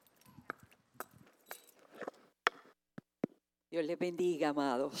Dios les bendiga,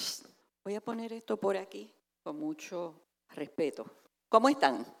 amados. Voy a poner esto por aquí con mucho respeto. ¿Cómo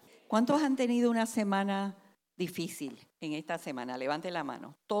están? ¿Cuántos han tenido una semana difícil en esta semana? Levanten la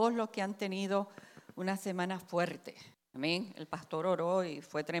mano. Todos los que han tenido una semana fuerte. Amén. El pastor oró y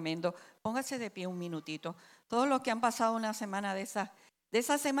fue tremendo. Póngase de pie un minutito. Todos los que han pasado una semana de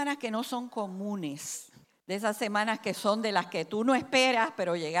esas semanas que no son comunes, de esas semanas que son de las que tú no esperas,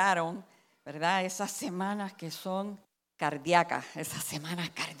 pero llegaron, ¿verdad? Esas semanas que son cardíacas, esas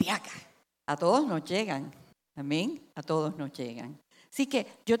semanas cardíacas. A todos nos llegan. Amén. A todos nos llegan. Así que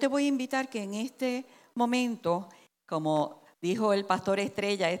yo te voy a invitar que en este momento, como dijo el pastor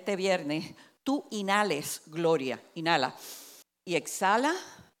Estrella este viernes, tú inhales gloria, inhala y exhala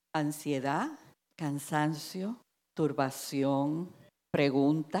ansiedad, cansancio, turbación,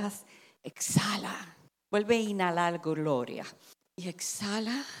 preguntas, exhala. Vuelve a inhalar gloria y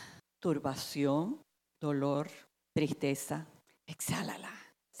exhala turbación, dolor, tristeza, exhálala.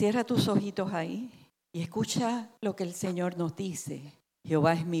 Cierra tus ojitos ahí y escucha lo que el Señor nos dice.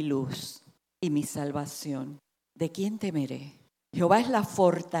 Jehová es mi luz y mi salvación. ¿De quién temeré? Jehová es la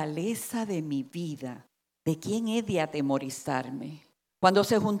fortaleza de mi vida. ¿De quién he de atemorizarme? Cuando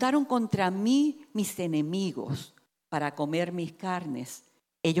se juntaron contra mí mis enemigos para comer mis carnes,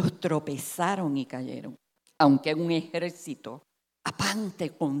 ellos tropezaron y cayeron. Aunque un ejército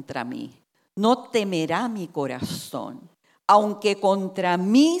apante contra mí, no temerá mi corazón. Aunque contra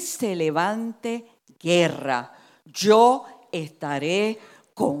mí se levante guerra, yo estaré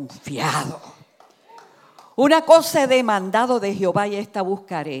confiado. Una cosa he demandado de Jehová y esta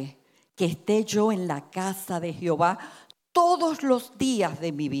buscaré, que esté yo en la casa de Jehová todos los días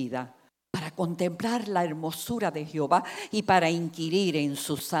de mi vida, para contemplar la hermosura de Jehová y para inquirir en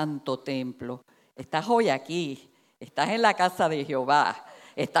su santo templo. Estás hoy aquí, estás en la casa de Jehová,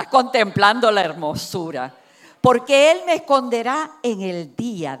 estás contemplando la hermosura, porque Él me esconderá en el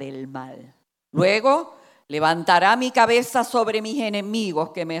día del mal. Luego levantará mi cabeza sobre mis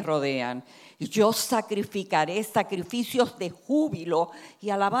enemigos que me rodean, y yo sacrificaré sacrificios de júbilo y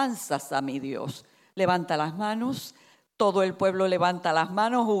alabanzas a mi Dios. Levanta las manos. Todo el pueblo levanta las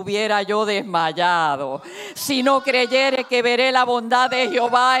manos. Hubiera yo desmayado si no creyere que veré la bondad de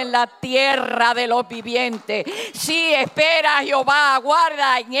Jehová en la tierra de los vivientes. Sí, espera a Jehová,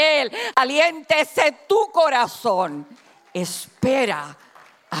 aguarda en Él. Aliéntese tu corazón. Espera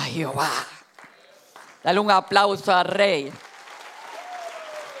a Jehová. Dale un aplauso al Rey.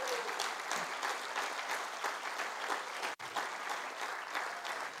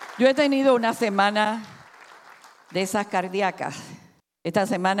 Yo he tenido una semana de esas cardíacas. Esta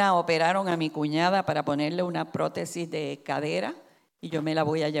semana operaron a mi cuñada para ponerle una prótesis de cadera y yo me la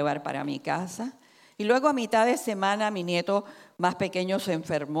voy a llevar para mi casa. Y luego a mitad de semana mi nieto más pequeño se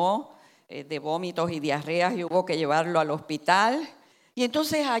enfermó de vómitos y diarreas y hubo que llevarlo al hospital. Y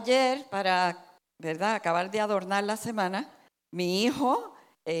entonces ayer, para acabar de adornar la semana, mi hijo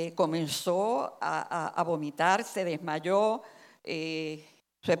comenzó a vomitar, se desmayó.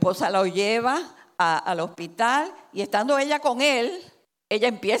 Su esposa lo lleva al hospital y estando ella con él, ella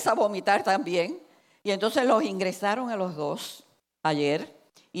empieza a vomitar también. Y entonces los ingresaron a los dos ayer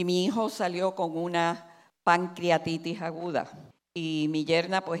y mi hijo salió con una pancreatitis aguda. Y mi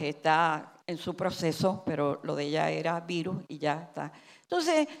yerna pues está en su proceso, pero lo de ella era virus y ya está.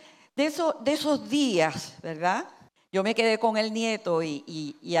 Entonces, de esos días, ¿verdad? Yo me quedé con el nieto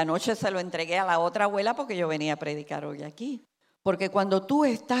y anoche se lo entregué a la otra abuela porque yo venía a predicar hoy aquí. Porque cuando tú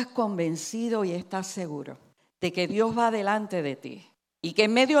estás convencido y estás seguro de que Dios va delante de ti y que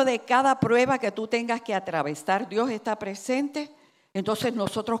en medio de cada prueba que tú tengas que atravesar, Dios está presente, entonces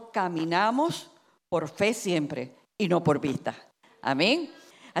nosotros caminamos por fe siempre y no por vista. Amén.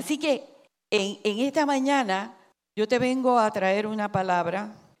 Así que en esta mañana yo te vengo a traer una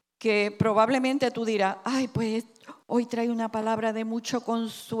palabra que probablemente tú dirás, ay, pues hoy trae una palabra de mucho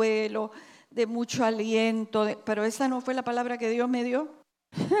consuelo, de mucho aliento, pero esa no fue la palabra que Dios me dio.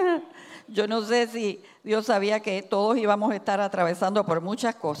 Yo no sé si Dios sabía que todos íbamos a estar atravesando por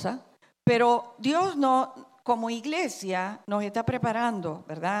muchas cosas, pero Dios no, como iglesia nos está preparando,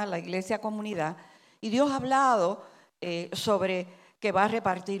 ¿verdad? La iglesia comunidad, y Dios ha hablado sobre que va a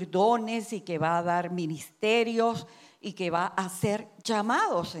repartir dones y que va a dar ministerios y que va a hacer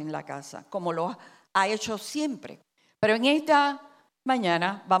llamados en la casa, como lo ha hecho siempre. Pero en esta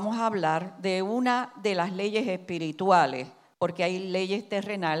mañana vamos a hablar de una de las leyes espirituales, porque hay leyes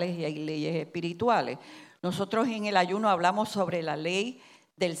terrenales y hay leyes espirituales. Nosotros en el ayuno hablamos sobre la ley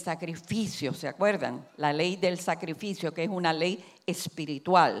del sacrificio, ¿se acuerdan? La ley del sacrificio, que es una ley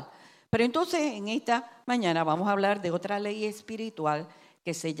espiritual. Pero entonces en esta mañana vamos a hablar de otra ley espiritual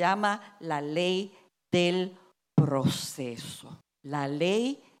que se llama la ley del proceso. La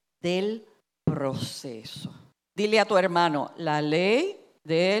ley del proceso. Dile a tu hermano, la ley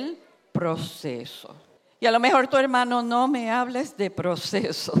del proceso. Y a lo mejor tu hermano, no me hables de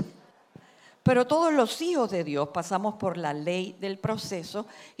proceso. Pero todos los hijos de Dios pasamos por la ley del proceso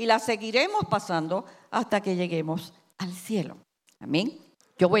y la seguiremos pasando hasta que lleguemos al cielo. Amén.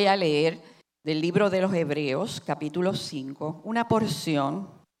 Yo voy a leer del libro de los Hebreos, capítulo 5, una porción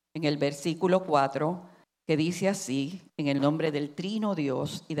en el versículo 4 que dice así, en el nombre del Trino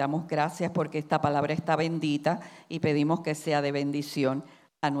Dios, y damos gracias porque esta palabra está bendita y pedimos que sea de bendición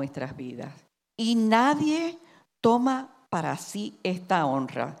a nuestras vidas. Y nadie toma para sí esta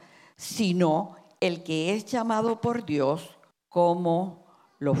honra, sino el que es llamado por Dios como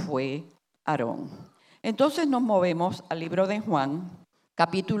lo fue Aarón. Entonces nos movemos al libro de Juan,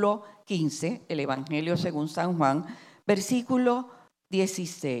 capítulo 15, el Evangelio según San Juan, versículo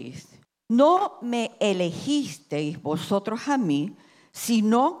 16. No me elegisteis vosotros a mí,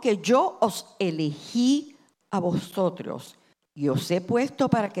 sino que yo os elegí a vosotros y os he puesto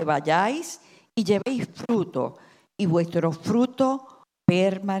para que vayáis y llevéis fruto y vuestro fruto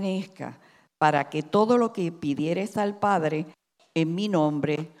permanezca, para que todo lo que pidiereis al Padre en mi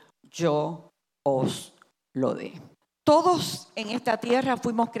nombre, yo os lo dé. Todos en esta tierra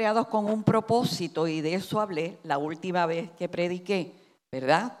fuimos creados con un propósito y de eso hablé la última vez que prediqué,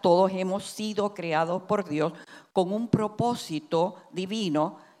 ¿verdad? Todos hemos sido creados por Dios con un propósito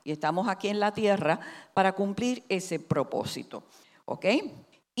divino y estamos aquí en la tierra para cumplir ese propósito, ¿ok?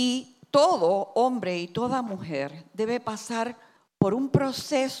 Y todo hombre y toda mujer debe pasar por un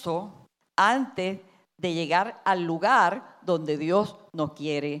proceso antes de llegar al lugar donde Dios nos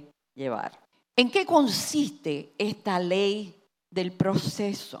quiere llevar. ¿En qué consiste esta ley del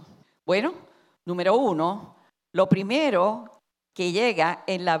proceso? Bueno, número 1, lo primero que llega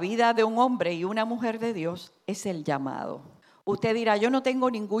en la vida de un hombre y una mujer de Dios es el llamado. Usted dirá, yo no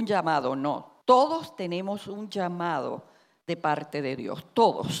tengo ningún llamado. No, todos tenemos un llamado de parte de Dios.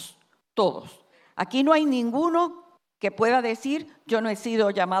 Todos. Aquí no hay ninguno que pueda decir, yo no he sido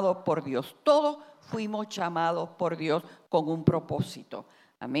llamado por Dios. Todos fuimos llamados por Dios con un propósito.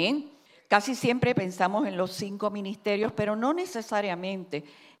 Amén. Casi siempre pensamos en los 5 ministerios, pero no necesariamente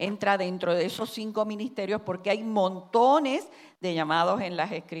entra dentro de esos 5 ministerios porque hay montones de llamados en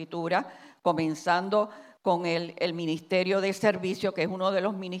las Escrituras, comenzando con el ministerio de servicio, que es uno de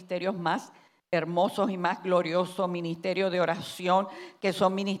los ministerios más hermosos y más gloriosos, ministerio de oración, que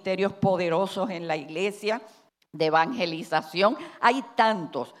son ministerios poderosos en la iglesia, de evangelización. Hay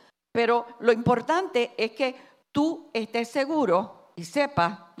tantos, pero lo importante es que tú estés seguro y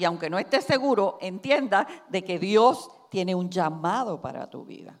sepas, y aunque no estés seguro, entiendas de que Dios tiene un llamado para tu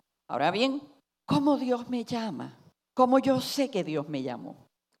vida. Ahora bien, ¿cómo Dios me llama? ¿Cómo yo sé que Dios me llamó?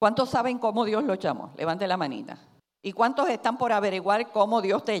 ¿Cuántos saben cómo Dios los llamó? Levante la manita. ¿Y cuántos están por averiguar cómo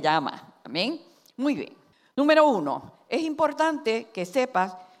Dios te llama? Amén. Muy bien. Número 1, es importante que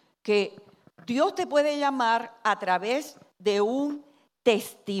sepas que Dios te puede llamar a través de un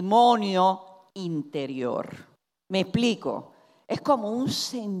testimonio interior. Me explico. Es como un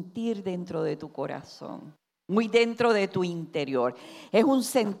sentir dentro de tu corazón, muy dentro de tu interior. Es un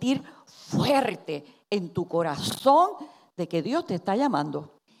sentir fuerte en tu corazón de que Dios te está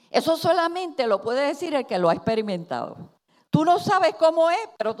llamando. Eso solamente lo puede decir el que lo ha experimentado. Tú no sabes cómo es,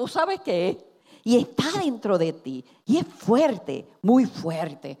 pero tú sabes que es. Y está dentro de ti. Y es fuerte, muy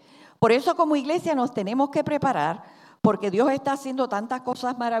fuerte. Por eso como iglesia nos tenemos que preparar, porque Dios está haciendo tantas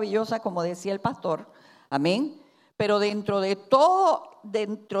cosas maravillosas, como decía el pastor. Amén. Pero dentro de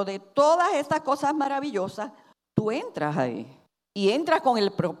todas estas cosas maravillosas, tú entras ahí. Y entras con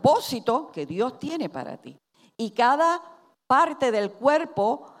el propósito que Dios tiene para ti. Y cada parte del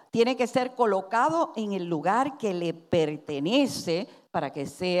cuerpo tiene que ser colocado en el lugar que le pertenece para que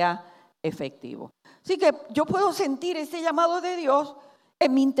sea efectivo. Así que yo puedo sentir ese llamado de Dios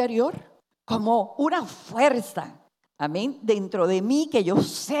en mi interior como una fuerza, amén, dentro de mí que yo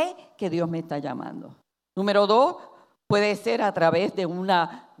sé que Dios me está llamando. Número 2, puede ser a través de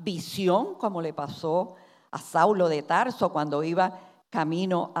una visión, como le pasó a Saulo de Tarso cuando iba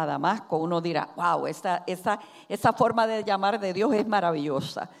camino a Damasco. Uno dirá, wow, esa forma de llamar de Dios es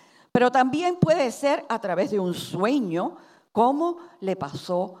maravillosa. Pero también puede ser a través de un sueño, como le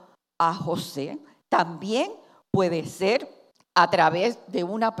pasó a José. También puede ser a través de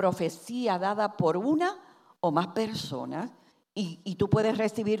una profecía dada por una o más personas. Y tú puedes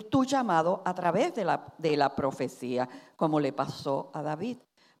recibir tu llamado a través de la profecía, como le pasó a David.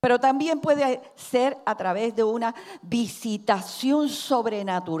 Pero también puede ser a través de una visitación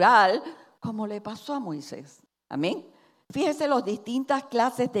sobrenatural, como le pasó a Moisés. Amén. Fíjese las distintas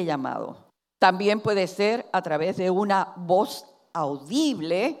clases de llamado. También puede ser a través de una voz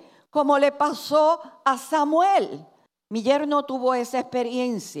audible, como le pasó a Samuel. Mi yerno tuvo esa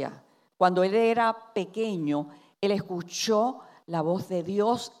experiencia. Cuando él era pequeño, él escuchó la voz de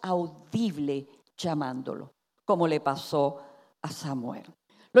Dios audible llamándolo, como le pasó a Samuel.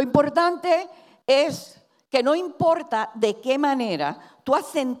 Lo importante es que no importa de qué manera tú has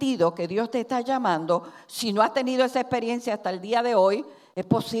sentido que Dios te está llamando, si no has tenido esa experiencia hasta el día de hoy, es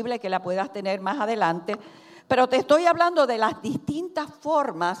posible que la puedas tener más adelante, pero te estoy hablando de las distintas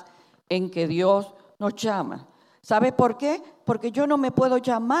formas en que Dios nos llama. ¿Sabes por qué? Porque yo no me puedo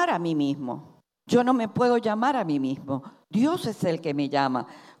llamar a mí mismo. Yo no me puedo llamar a mí mismo. Dios es el que me llama.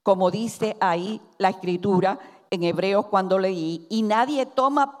 Como dice ahí la Escritura en Hebreos cuando leí, y nadie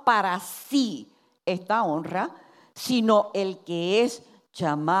toma para sí esta honra, sino el que es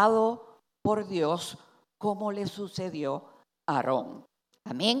llamado por Dios, como le sucedió a Aarón.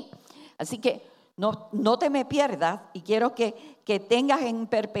 Amén. Así que no te me pierdas y quiero que tengas en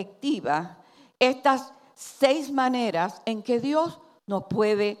perspectiva estas 6 maneras en que Dios nos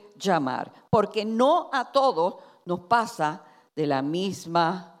puede llamar, porque no a todos nos pasa de la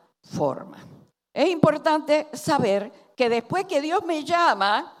misma forma. Es importante saber que después que Dios me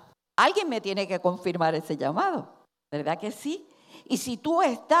llama, alguien me tiene que confirmar ese llamado, ¿verdad que sí? Y si tú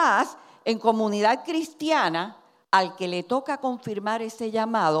estás en comunidad cristiana, al que le toca confirmar ese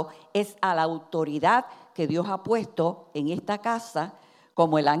llamado es a la autoridad que Dios ha puesto en esta casa,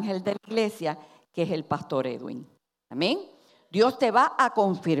 como el ángel de la iglesia, que es el pastor Edwin. Amén. Dios te va a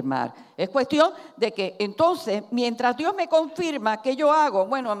confirmar. Es cuestión de que entonces, mientras Dios me confirma, ¿qué yo hago?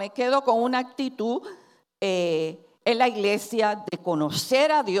 Bueno, me quedo con una actitud en la iglesia de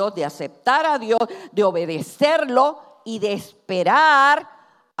conocer a Dios, de aceptar a Dios, de obedecerlo y de esperar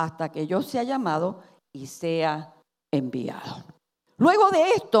hasta que yo sea llamado y sea enviado. Luego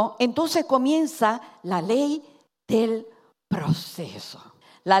de esto, entonces comienza la ley del proceso.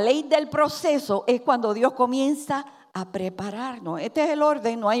 La ley del proceso es cuando Dios comienza a prepararnos. Este es el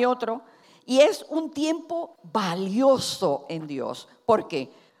orden, no hay otro. Y es un tiempo valioso en Dios. ¿Por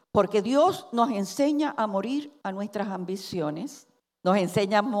qué? Porque Dios nos enseña a morir a nuestras ambiciones, nos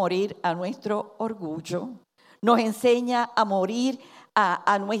enseña a morir a nuestro orgullo, nos enseña a morir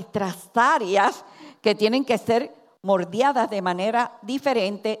a nuestras áreas que tienen que ser moldeadas de manera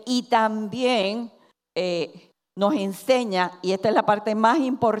diferente, y también nos enseña, y esta es la parte más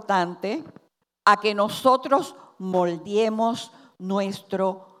importante, a que nosotros moldeemos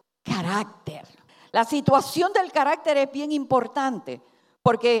nuestro carácter. La situación del carácter es bien importante,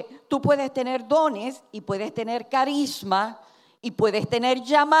 porque tú puedes tener dones y puedes tener carisma y puedes tener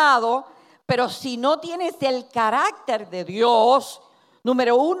llamado, pero si no tienes el carácter de Dios,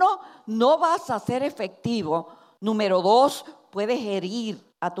 número 1, no vas a ser efectivo. Número 2, puedes herir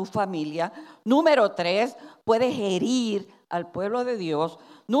a tu familia. Número 3, puedes herir al pueblo de Dios.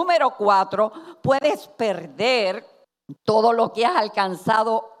 Número 4, puedes perder todo lo que has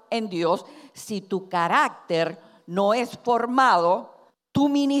alcanzado en Dios si tu carácter no es formado. Tu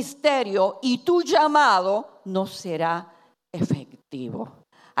ministerio y tu llamado no será efectivo.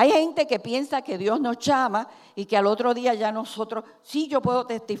 Hay gente que piensa que Dios nos llama y que al otro día ya nosotros, sí, yo puedo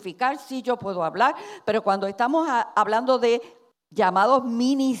testificar, sí, yo puedo hablar, pero cuando estamos hablando de llamados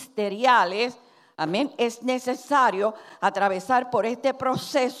ministeriales, amén, es necesario atravesar por este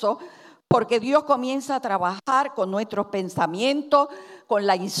proceso, porque Dios comienza a trabajar con nuestros pensamientos, con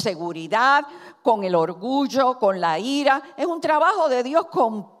la inseguridad, con el orgullo, con la ira. Es un trabajo de Dios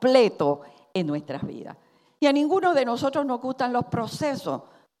completo en nuestras vidas. Y a ninguno de nosotros nos gustan los procesos,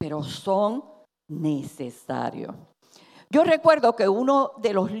 pero son necesarios. Yo recuerdo que uno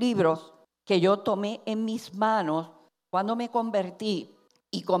de los libros que yo tomé en mis manos cuando me convertí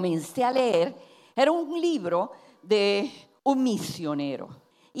y comencé a leer, era un libro de un misionero.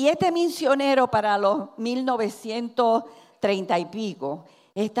 Y este misionero, para los 1930 y pico,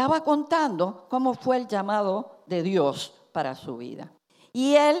 estaba contando cómo fue el llamado de Dios para su vida.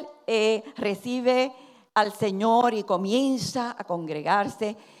 Y él recibe al Señor y comienza a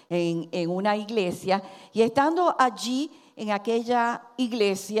congregarse en una iglesia. Y estando allí en aquella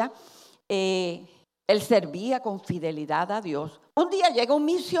iglesia, él servía con fidelidad a Dios. Un día llega un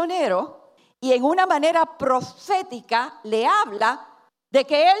misionero y en una manera profética le habla de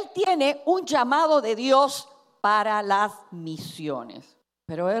que él tiene un llamado de Dios para las misiones.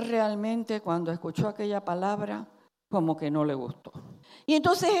 Pero él realmente, cuando escuchó aquella palabra, como que no le gustó. Y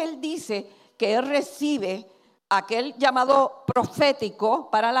entonces él dice que él recibe aquel llamado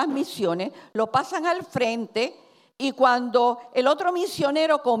profético para las misiones, lo pasan al frente, y cuando el otro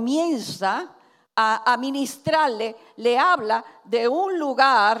misionero comienza a ministrarle, le habla de un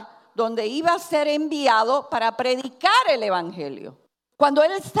lugar donde iba a ser enviado para predicar el evangelio. Cuando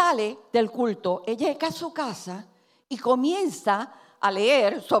él sale del culto, él llega a su casa y comienza a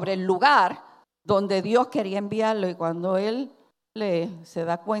leer sobre el lugar donde Dios quería enviarlo. Y cuando él lee, se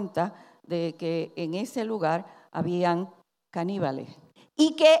da cuenta de que en ese lugar habían caníbales.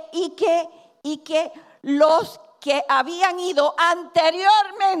 Y que los que habían ido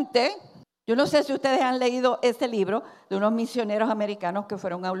anteriormente, yo no sé si ustedes han leído ese libro de unos misioneros americanos que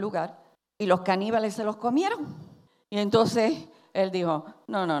fueron a un lugar y los caníbales se los comieron. Y entonces él dijo,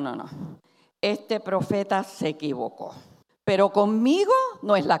 no, este profeta se equivocó, pero conmigo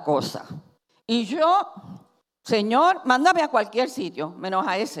no es la cosa. Y yo, Señor, mándame a cualquier sitio, menos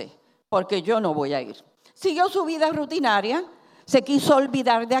a ese, porque yo no voy a ir. Siguió su vida rutinaria, se quiso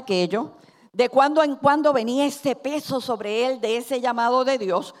olvidar de aquello. De cuando en cuando venía ese peso sobre él de ese llamado de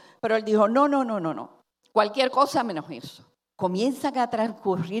Dios, pero él dijo, no, cualquier cosa menos eso. Comienzan a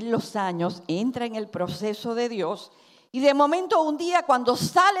transcurrir los años, entra en el proceso de Dios y de momento un día cuando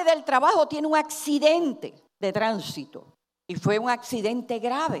sale del trabajo tiene un accidente de tránsito y fue un accidente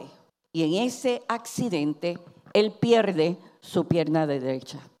grave y en ese accidente él pierde su pierna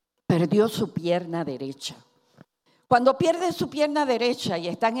derecha, perdió su pierna derecha. Cuando pierde su pierna derecha y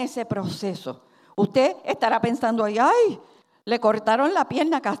está en ese proceso, usted estará pensando ahí, ¡ay! Le cortaron la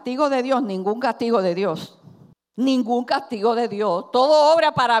pierna, castigo de Dios. Ningún castigo de Dios. Ningún castigo de Dios. Todo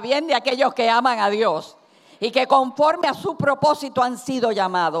obra para bien de aquellos que aman a Dios y que conforme a su propósito han sido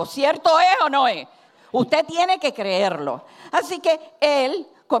llamados. ¿Cierto es o no es? Usted tiene que creerlo. Así que él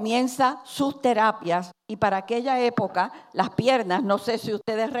comienza sus terapias y para aquella época las piernas, no sé si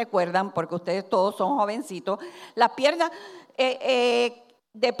ustedes recuerdan, porque ustedes todos son jovencitos, las piernas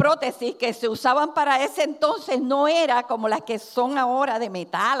de prótesis que se usaban para ese entonces no era como las que son ahora de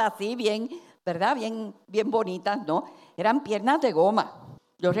metal, así bien, ¿verdad? Bien bonitas, ¿no? Eran piernas de goma.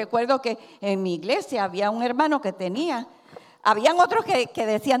 Yo recuerdo que en mi iglesia había un hermano que habían otros que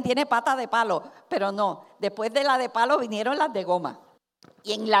decían tiene pata de palo, pero no, después de la de palo vinieron las de goma.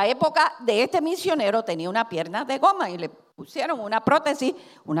 Y en la época de este misionero tenía una pierna de goma y le pusieron una prótesis,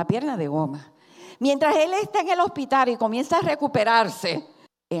 una pierna de goma. Mientras él está en el hospital y comienza a recuperarse,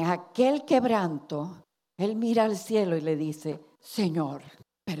 en aquel quebranto, él mira al cielo y le dice, Señor,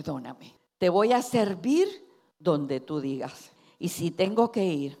 perdóname, te voy a servir donde tú digas. Y si tengo que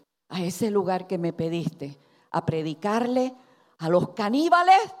ir a ese lugar que me pediste, a predicarle a los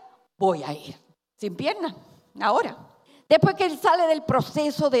caníbales, voy a ir. Sin pierna, ahora. Después que él sale del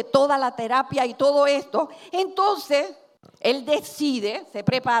proceso de toda la terapia y todo esto, entonces él se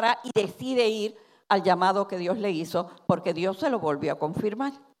prepara y decide ir al llamado que Dios le hizo, porque Dios se lo volvió a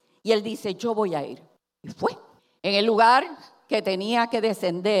confirmar. Y él dice, yo voy a ir. Y fue. En el lugar que tenía que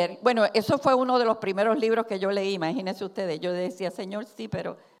descender, bueno, eso fue uno de los primeros libros que yo leí, imagínense ustedes. Yo decía, Señor, sí,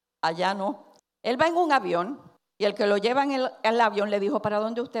 pero allá no. Él va en un avión y el que lo lleva en el avión le dijo, ¿para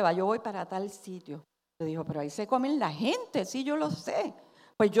dónde usted va? Yo voy para tal sitio. Le dijo, pero ahí se comen la gente, sí, yo lo sé.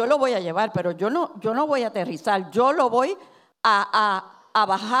 Pues yo lo voy a llevar, pero yo no voy a aterrizar. Yo lo voy a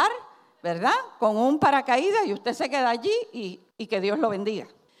bajar, ¿verdad? Con un paracaídas y usted se queda allí y que Dios lo bendiga.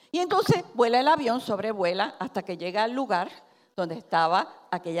 Y entonces vuela el avión, sobrevuela hasta que llega al lugar donde estaba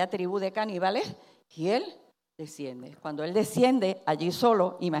aquella tribu de caníbales y él desciende. Cuando él desciende allí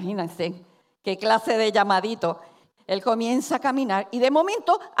solo, imagínense qué clase de llamadito. Él comienza a caminar y de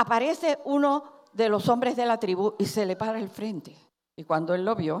momento aparece uno de los hombres de la tribu y se le para al frente. Y cuando él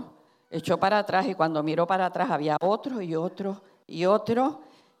lo vio, echó para atrás y cuando miró para atrás había otro y otro y otro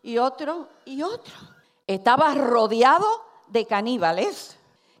y otro y otro. Estaba rodeado de caníbales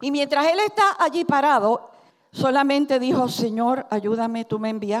y mientras él está allí parado, solamente dijo, Señor, ayúdame, tú me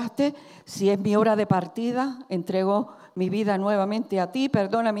enviaste, si es mi hora de partida, entrego mi vida nuevamente a ti,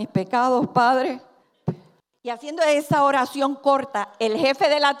 perdona mis pecados, Padre. Y haciendo esa oración corta, el jefe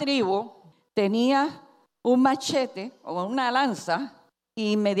de la tribu tenía un machete o una lanza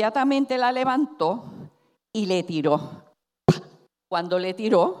e inmediatamente la levantó y le tiró. Cuando le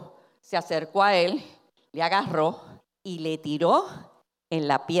tiró, se acercó a él, le agarró y le tiró en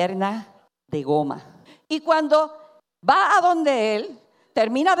la pierna de goma. Y cuando va a donde él,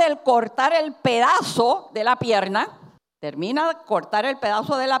 termina de cortar el pedazo de la pierna,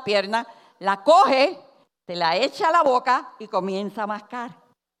 la coge, se la echa a la boca y comienza a mascar.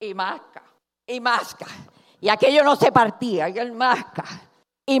 Y masca. Y masca. Y aquello no se partía, y él masca.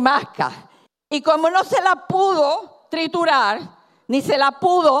 Y masca. Y como no se la pudo triturar, ni se la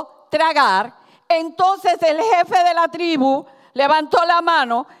pudo tragar, entonces el jefe de la tribu levantó la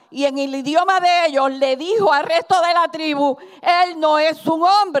mano y en el idioma de ellos le dijo al resto de la tribu, él no es un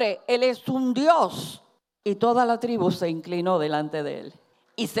hombre, él es un Dios. Y toda la tribu se inclinó delante de él.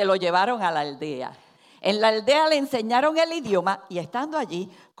 y se lo llevaron a la aldea. En la aldea le enseñaron el idioma y estando allí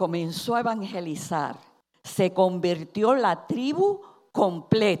comenzó a evangelizar. Se convirtió la tribu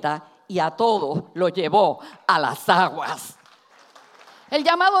completa y a todos lo llevó a las aguas. El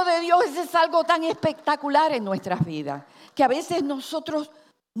llamado de Dios es algo tan espectacular en nuestras vidas que a veces nosotros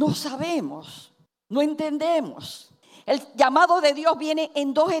no sabemos, no entendemos. El llamado de Dios viene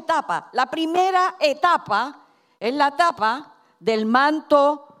en 2 etapas. La primera etapa es la etapa del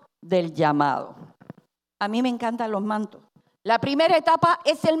manto del llamado. A mí me encantan los mantos. La primera etapa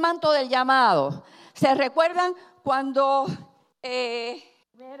es el manto del llamado. ¿Se recuerdan cuando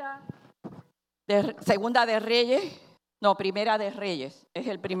Segunda de Reyes? No, Primera de Reyes es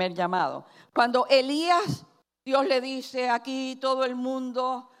el primer llamado. Cuando Elías, Dios le dice, aquí todo el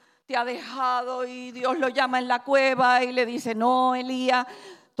mundo te ha dejado, y Dios lo llama en la cueva y le dice, no, Elías,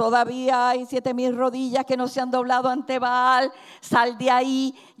 todavía hay 7,000 rodillas que no se han doblado ante Baal, sal de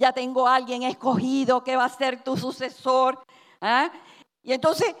ahí, ya tengo a alguien escogido que va a ser tu sucesor. Y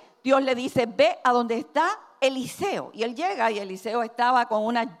entonces Dios le dice, ve a donde está Eliseo. Y él llega y Eliseo estaba con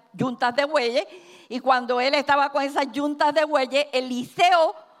unas yuntas de bueyes. Y cuando él estaba con esas yuntas de bueyes,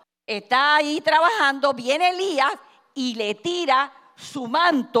 Eliseo está ahí trabajando, viene Elías y le tira su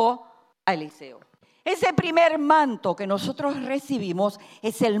manto a Eliseo. Ese primer manto que nosotros recibimos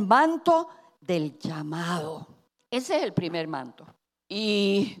es el manto del llamado. Ese es el primer manto.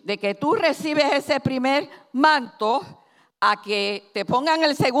 Y de que tú recibes ese primer manto a que te pongan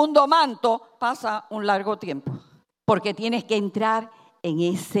el segundo manto, pasa un largo tiempo. Porque tienes que entrar en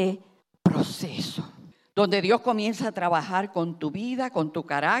ese proceso, donde Dios comienza a trabajar con tu vida, con tu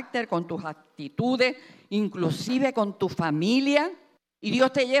carácter, con tus actitudes, inclusive con tu familia. Y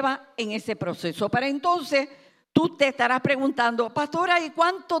Dios te lleva en ese proceso. Para entonces, tú te estarás preguntando, pastora, ¿y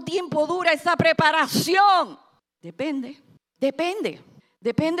cuánto tiempo dura esa preparación? Depende.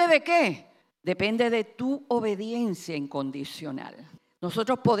 ¿Depende de qué? Depende de tu obediencia incondicional.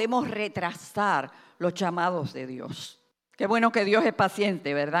 Nosotros podemos retrasar los llamados de Dios. Qué bueno que Dios es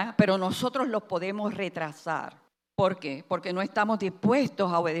paciente, ¿verdad? Pero nosotros los podemos retrasar. ¿Por qué? Porque no estamos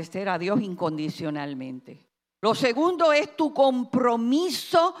dispuestos a obedecer a Dios incondicionalmente. Lo segundo es tu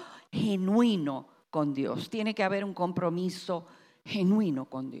compromiso genuino con Dios. Tiene que haber un compromiso genuino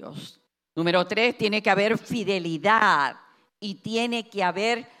con Dios. Número 3, tiene que haber fidelidad y tiene que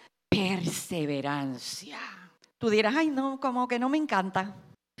haber perseverancia. Tú dirás, ay, no, como que no me encanta.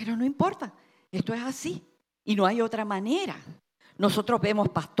 Pero no importa, esto es así. Y no hay otra manera. Nosotros vemos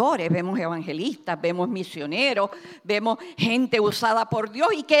pastores, vemos evangelistas, vemos misioneros, vemos gente usada por Dios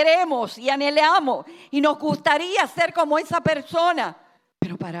y queremos y anhelamos y nos gustaría ser como esa persona.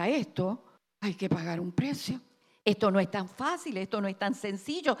 Pero para esto hay que pagar un precio. Esto no es tan fácil, esto no es tan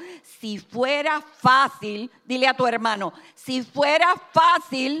sencillo. Si fuera fácil, dile a tu hermano, si fuera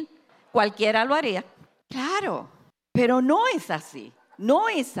fácil, cualquiera lo haría. Claro, pero no es así, no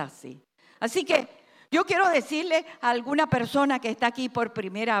es así. Así que yo quiero decirle a alguna persona que está aquí por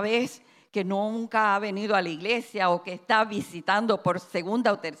primera vez, que nunca ha venido a la iglesia o que está visitando por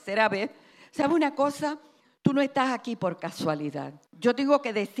segunda o tercera vez, ¿sabe una cosa? Tú no estás aquí por casualidad. Yo tengo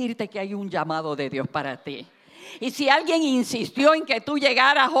que decirte que hay un llamado de Dios para ti. Y si alguien insistió en que tú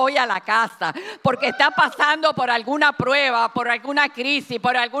llegaras hoy a la casa porque está pasando por alguna prueba, por alguna crisis,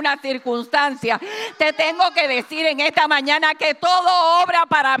 por alguna circunstancia, te tengo que decir en esta mañana que todo obra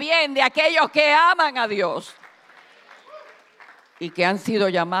para bien de aquellos que aman a Dios y que han sido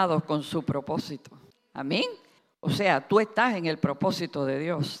llamados con su propósito. Amén. O sea, tú estás en el propósito de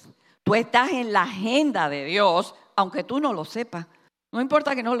Dios. Tú estás en la agenda de Dios, aunque tú no lo sepas. No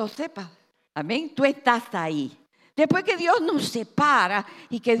importa que no lo sepas. Amén. Tú estás ahí. Después que Dios nos separa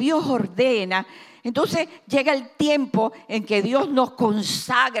y que Dios ordena, entonces llega el tiempo en que Dios nos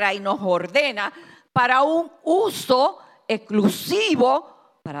consagra y nos ordena para un uso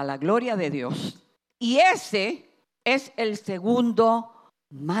exclusivo para la gloria de Dios. Y ese es el segundo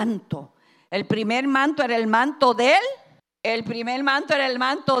manto. El primer manto era el manto del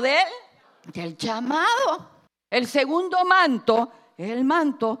llamado. El segundo manto es el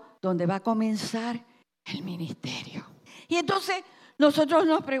manto donde va a comenzar el ministerio. Y entonces nosotros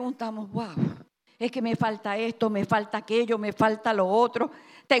nos preguntamos, wow, es que me falta esto, me falta aquello, me falta lo otro,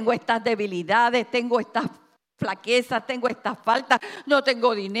 tengo estas debilidades, tengo estas flaquezas, tengo estas faltas, no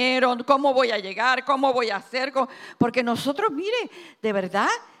tengo dinero, ¿cómo voy a llegar? ¿Cómo voy a hacer? Porque nosotros, mire, de verdad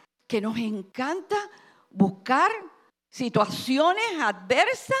que nos encanta buscar situaciones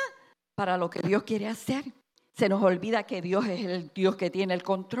adversas para lo que Dios quiere hacer. Se nos olvida que Dios es el Dios que tiene el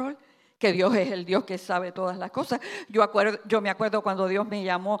control, que Dios es el Dios que sabe todas las cosas. Yo me acuerdo cuando Dios me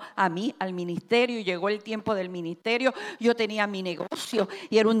llamó a mí al ministerio y llegó el tiempo del ministerio. Yo tenía mi negocio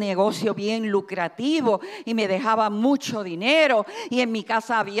y era un negocio bien lucrativo y me dejaba mucho dinero y en mi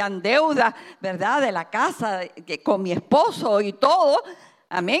casa habían deudas, ¿verdad? De la casa con mi esposo y todo.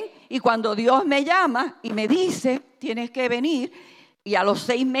 Amén. Y cuando Dios me llama y me dice, tienes que venir, y a los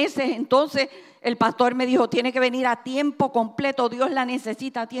 6 meses entonces el pastor me dijo, tiene que venir a tiempo completo, Dios la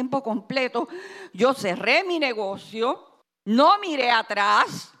necesita a tiempo completo. Yo cerré mi negocio, no miré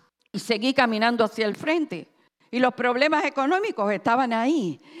atrás y seguí caminando hacia el frente. Y los problemas económicos estaban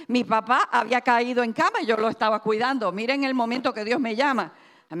ahí. Mi papá había caído en cama y yo lo estaba cuidando. Miren el momento que Dios me llama.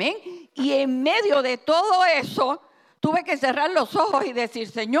 Amén. Y en medio de todo eso, tuve que cerrar los ojos y decir,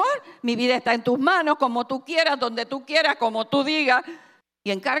 Señor, mi vida está en tus manos, como tú quieras, donde tú quieras, como tú digas. Y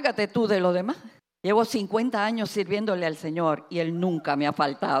encárgate tú de lo demás. Llevo 50 años sirviéndole al Señor y Él nunca me ha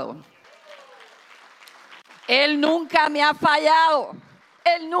faltado. Él nunca me ha fallado.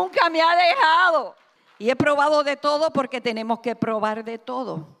 Él nunca me ha dejado. Y he probado de todo porque tenemos que probar de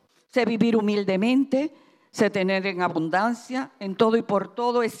todo. Sé vivir humildemente, sé tener en abundancia, en todo y por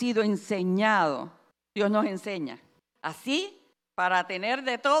todo he sido enseñado. Dios nos enseña. Así, para tener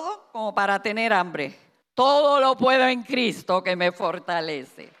de todo como para tener hambre. Todo lo puedo en Cristo que me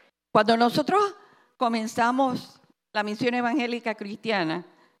fortalece. Cuando nosotros comenzamos la misión evangélica cristiana,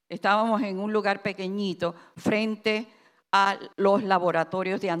 estábamos en un lugar pequeñito frente a los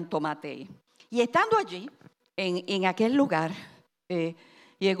laboratorios de Antomatey. Y estando allí, en aquel lugar,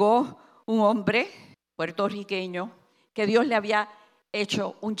 llegó un hombre puertorriqueño que Dios le había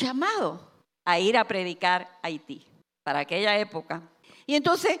hecho un llamado a ir a predicar a Haití para aquella época. Y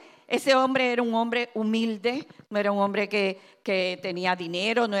entonces ese hombre era un hombre humilde, no era un hombre que tenía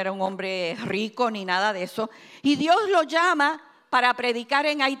dinero, no era un hombre rico ni nada de eso. Y Dios lo llama para predicar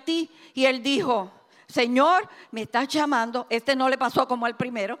en Haití y él dijo, Señor, me estás llamando. Este no le pasó como al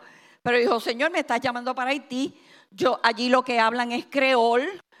primero, pero dijo, Señor, me estás llamando para Haití. Allí lo que hablan es creol.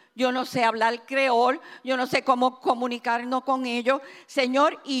 Yo no sé hablar creol, yo no sé cómo comunicarnos con ellos.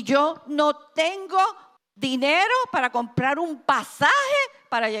 Señor, y yo no tengo dinero para comprar un pasaje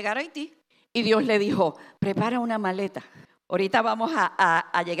para llegar a Haití. Y Dios le dijo, prepara una maleta. Ahorita vamos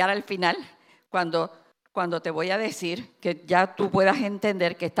a llegar al final, cuando te voy a decir que ya tú puedas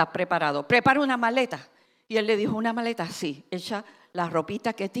entender que estás preparado. Prepara una maleta. Y él le dijo, una maleta, sí, echa la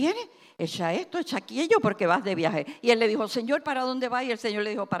ropita que tiene, echa esto, echa aquello, porque vas de viaje. Y él le dijo, Señor, ¿para dónde va? Y el Señor le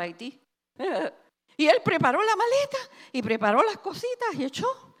dijo, para Haití. Y él preparó la maleta y preparó las cositas y echó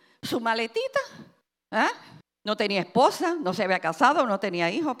su maletita. No tenía esposa, no se había casado, no tenía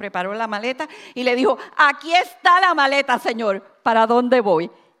hijos, preparó la maleta y le dijo, aquí está la maleta, Señor, ¿para dónde voy?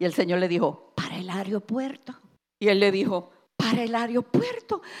 Y el Señor le dijo, para el aeropuerto. Y él le dijo, para el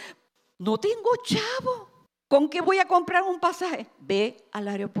aeropuerto, no tengo chavo, ¿con qué voy a comprar un pasaje? Ve al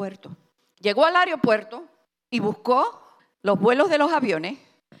aeropuerto. Llegó al aeropuerto y buscó los vuelos de los aviones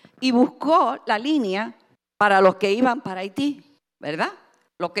y buscó la línea para los que iban para Haití, ¿verdad?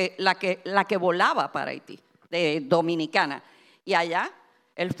 La que volaba para Haití, de Dominicana. Y allá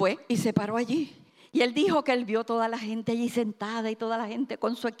él fue y se paró allí. Y él dijo que él vio toda la gente allí sentada y toda la gente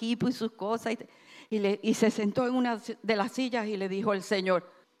con su equipo y sus cosas. Y se sentó en una de las sillas y le dijo al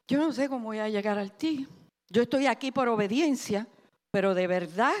Señor, yo no sé cómo voy a llegar a Haití. Yo estoy aquí por obediencia, pero de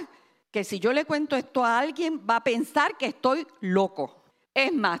verdad que si yo le cuento esto a alguien va a pensar que estoy loco.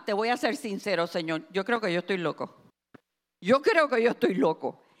 Es más, te voy a ser sincero, Señor, yo creo que yo estoy loco. Yo creo que yo estoy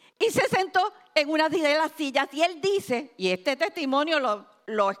loco. Y se sentó en una de las sillas y él dice, y este testimonio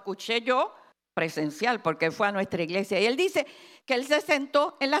lo escuché yo presencial porque fue a nuestra iglesia, y él dice que él se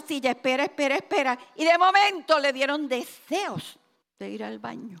sentó en la silla, espera, y de momento le dieron deseos de ir al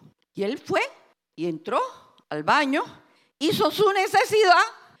baño. Y él fue y entró al baño, hizo su necesidad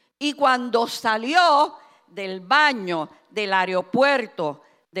y cuando salió del baño del aeropuerto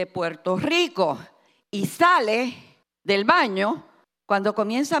de Puerto Rico y sale del baño, cuando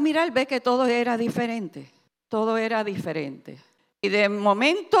comienza a mirar ve que todo era diferente. Todo era diferente. Y de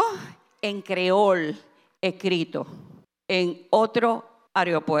momento en creol escrito en otro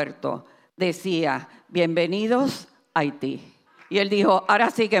aeropuerto decía, bienvenidos a Haití. Y él dijo,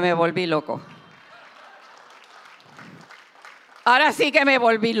 ahora sí que me volví loco. Ahora sí que me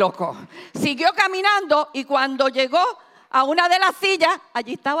volví loco. Siguió caminando y cuando llegó a una de las sillas,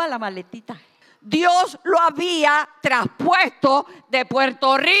 allí estaba la maletita. Dios lo había traspuesto de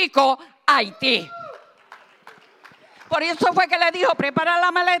Puerto Rico a Haití. Por eso fue que le dijo, prepara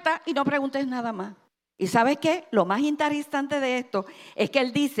la maleta y no preguntes nada más. ¿Y sabes qué? Lo más interesante de esto es que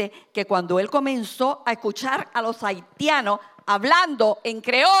él dice que cuando él comenzó a escuchar a los haitianos hablando en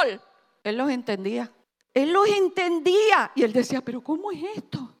creol, él los entendía. Él los entendía. Y él decía, pero ¿cómo es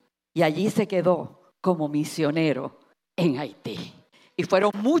esto? Y allí se quedó como misionero en Haití. Y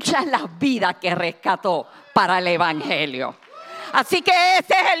fueron muchas las vidas que rescató para el evangelio. Así que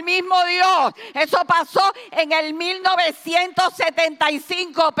ese es el mismo Dios. Eso pasó en el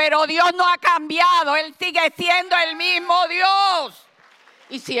 1975, pero Dios no ha cambiado. Él sigue siendo el mismo Dios.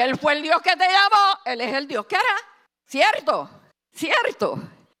 Y si Él fue el Dios que te llamó, Él es el Dios que hará. ¿Cierto? ¿Cierto?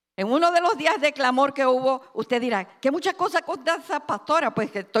 En uno de los días de clamor que hubo, usted dirá, ¿qué muchas cosas cuenta esa pastora?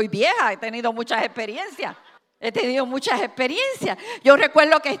 Pues que estoy vieja, he tenido muchas experiencias. Yo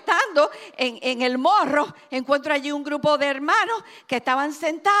recuerdo que estando en el Morro, encuentro allí un grupo de hermanos que estaban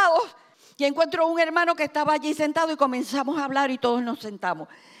sentados y encuentro un hermano que estaba allí sentado y comenzamos a hablar y todos nos sentamos.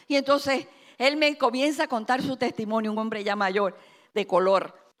 Y entonces él me comienza a contar su testimonio, un hombre ya mayor de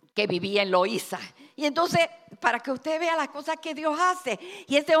color que vivía en Loíza. Y entonces, para que usted vea las cosas que Dios hace,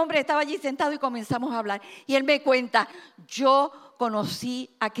 y ese hombre estaba allí sentado y comenzamos a hablar. Y él me cuenta, yo conocí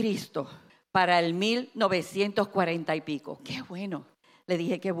a Cristo para el 1940 y pico. ¡Qué bueno! Le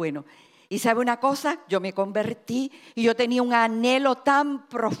dije, qué bueno. Y ¿sabe una cosa? Yo me convertí y yo tenía un anhelo tan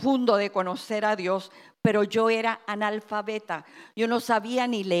profundo de conocer a Dios, pero yo era analfabeta. Yo no sabía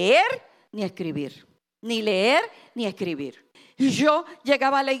ni leer ni escribir. Ni leer ni escribir. Y yo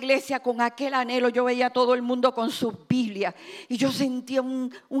llegaba a la iglesia con aquel anhelo. Yo veía a todo el mundo con sus Biblias. Y yo sentía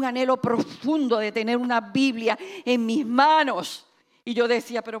un anhelo profundo de tener una Biblia en mis manos. Y yo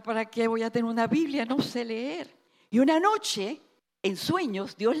decía, pero ¿para qué voy a tener una Biblia? No sé leer. Y una noche, en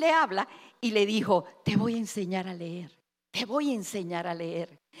sueños, Dios le habla y le dijo, te voy a enseñar a leer. Te voy a enseñar a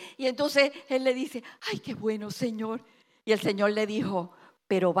leer. Y entonces él le dice, ay, qué bueno, Señor. Y el Señor le dijo,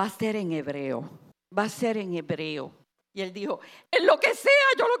 pero va a ser en hebreo. Va a ser en hebreo. Y él dijo, en lo que sea,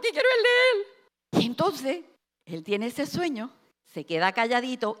 yo lo que quiero es leer. Y entonces, él tiene ese sueño, se queda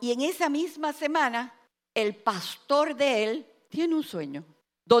calladito. Y en esa misma semana, el pastor de él tiene un sueño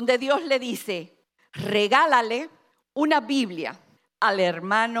donde Dios le dice, regálale una Biblia al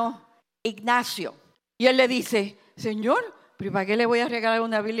hermano Ignacio. Y él le dice, Señor, ¿pero para qué le voy a regalar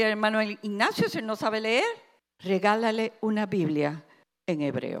una Biblia al hermano Ignacio si él no sabe leer? Regálale una Biblia en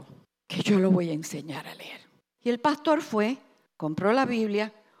hebreo, que yo lo voy a enseñar a leer. Y el pastor fue, compró la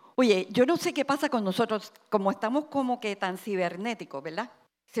Biblia. Oye, yo no sé qué pasa con nosotros, como estamos como que tan cibernéticos, ¿verdad?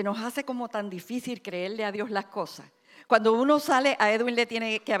 Se nos hace como tan difícil creerle a Dios las cosas. Cuando uno sale, a Edwin le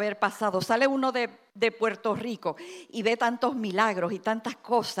tiene que haber pasado, sale uno de Puerto Rico y ve tantos milagros y tantas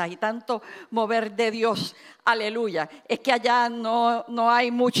cosas y tanto mover de Dios, aleluya. Es que allá no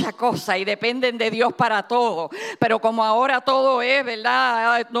hay mucha cosa y dependen de Dios para todo. Pero como ahora todo es,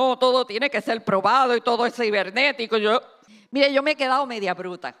 ¿verdad? No, todo tiene que ser probado y todo es cibernético. Mire, yo me he quedado media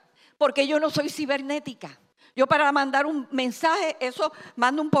bruta porque yo no soy cibernética. Yo para mandar un mensaje, eso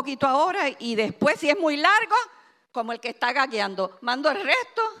mando un poquito ahora y después si es muy largo, como el que está gagueando, mando el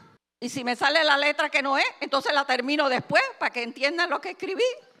resto y si me sale la letra que no es, entonces la termino después para que entiendan lo que escribí.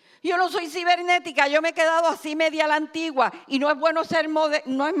 Yo no soy cibernética, yo me he quedado así media a la antigua y no es bueno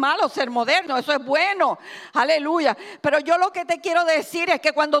no es malo ser moderno, eso es bueno, aleluya. Pero yo lo que te quiero decir es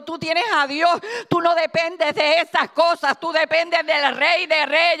que cuando tú tienes a Dios, tú no dependes de esas cosas, tú dependes del Rey de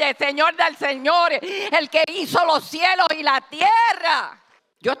Reyes, Señor del Señores, el que hizo los cielos y la tierra.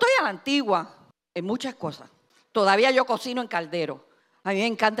 Yo estoy a la antigua en muchas cosas. Todavía yo cocino en caldero. A mí me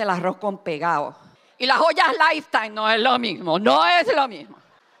encanta el arroz con pegado. Y las ollas Lifetime no es lo mismo. No es lo mismo.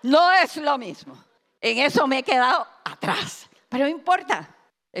 No es lo mismo. En eso me he quedado atrás. Pero no importa.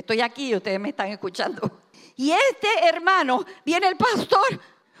 Estoy aquí y ustedes me están escuchando. Y este hermano, viene el pastor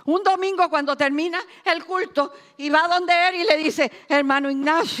un domingo cuando termina el culto y va donde él y le dice, hermano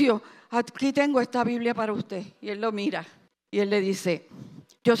Ignacio, aquí tengo esta Biblia para usted. Y él lo mira y él le dice,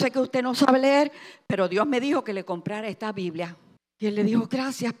 yo sé que usted no sabe leer, pero Dios me dijo que le comprara esta Biblia. Y él le dijo,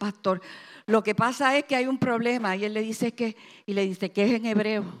 gracias, pastor. Lo que pasa es que hay un problema. Y él le dice que es en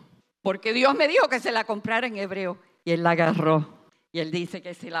hebreo. Porque Dios me dijo que se la comprara en hebreo. Y él la agarró. Y él dice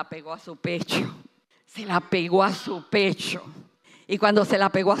que se la pegó a su pecho. Se la pegó a su pecho. Y cuando se la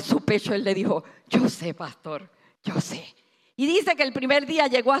pegó a su pecho, él le dijo, yo sé, pastor, yo sé. Y dice que el primer día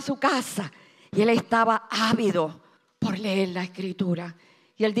llegó a su casa y él estaba ávido por leer la escritura.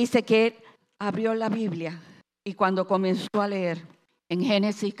 Y él dice que él abrió la Biblia y cuando comenzó a leer en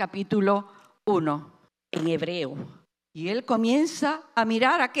Génesis capítulo 1, en hebreo. Y él comienza a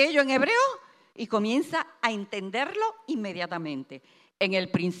mirar aquello en hebreo y comienza a entenderlo inmediatamente. En el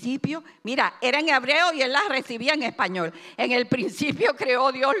principio, mira, era en hebreo y él la recibía en español. En el principio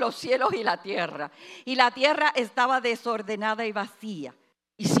creó Dios los cielos y la tierra. Y la tierra estaba desordenada y vacía.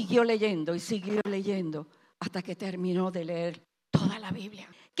 Y siguió leyendo hasta que terminó de leer toda la Biblia.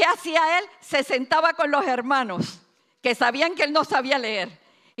 ¿Qué hacía él? Se sentaba con los hermanos que sabían que él no sabía leer.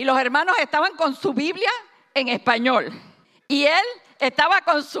 Y los hermanos estaban con su Biblia en español. Y él estaba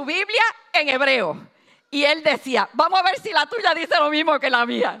con su Biblia en hebreo. Y él decía, vamos a ver si la tuya dice lo mismo que la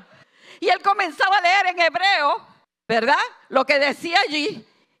mía. Y él comenzaba a leer en hebreo, ¿verdad? Lo que decía allí.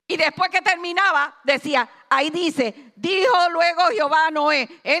 Y después que terminaba, decía, ahí dice, dijo luego Jehová a Noé,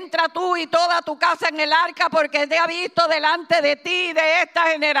 entra tú y toda tu casa en el arca porque te ha visto delante de ti y de esta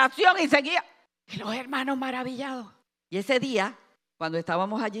generación. Y seguía. Y los hermanos maravillados. Y ese día, cuando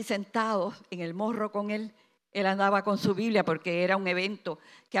estábamos allí sentados en el morro con él, él andaba con su Biblia porque era un evento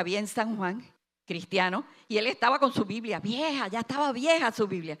que había en San Juan, cristiano, y él estaba con su Biblia vieja, ya estaba vieja su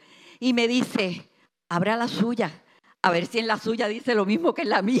Biblia. Y me dice, abra la suya, a ver si en la suya dice lo mismo que en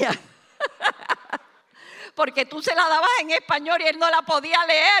la mía. Porque tú se la dabas en español y él no la podía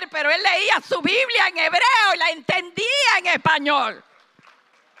leer, pero él leía su Biblia en hebreo y la entendía en español.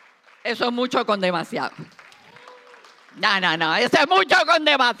 Eso es mucho con demasiado. No, eso es mucho con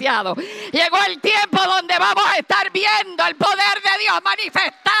demasiado. Llegó el tiempo donde vamos a estar viendo el poder de Dios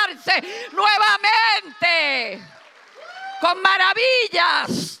manifestarse nuevamente con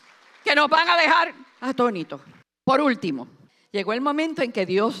maravillas que nos van a dejar atónitos. Por último, llegó el momento en que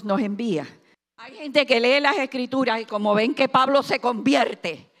Dios nos envía. Hay gente que lee las Escrituras y como ven que Pablo se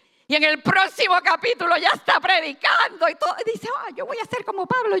convierte y en el próximo capítulo ya está predicando y todo, y dice, yo voy a ser como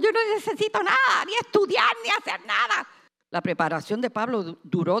Pablo, yo no necesito nada, ni estudiar, ni hacer nada. La preparación de Pablo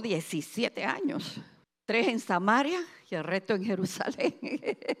duró 17 años. 3 en Samaria y el resto en Jerusalén.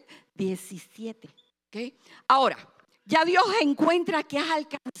 17. ¿Okay? Ahora, ya Dios encuentra que has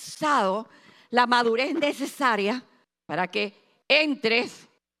alcanzado la madurez necesaria para que entres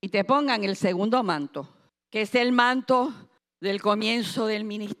y te pongan el segundo manto, que es el manto del comienzo del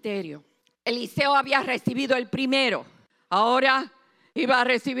ministerio. Eliseo había recibido el primero, ahora iba a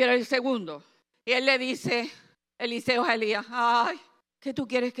recibir el segundo. Y él le dice, Eliseo a Elías, ¿qué tú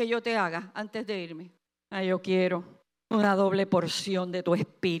quieres que yo te haga antes de irme? Yo quiero una doble porción de tu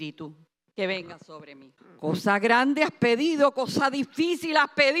espíritu que venga sobre mí. Cosa grande has pedido, cosa difícil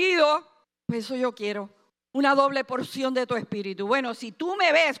has pedido, pues eso yo quiero. Una doble porción de tu espíritu. Bueno, si tú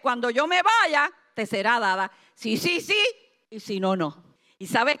me ves cuando yo me vaya, te será dada. Sí, y si no, no. ¿Y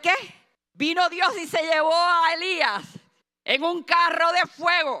sabes qué? Vino Dios y se llevó a Elías en un carro de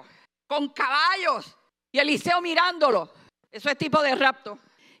fuego, con caballos, y Eliseo mirándolo. Eso es tipo de rapto.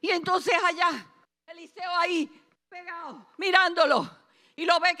 Y entonces allá, Eliseo ahí, pegado, mirándolo, y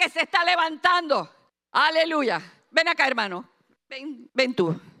lo ve que se está levantando. Aleluya. Ven acá, hermano. Ven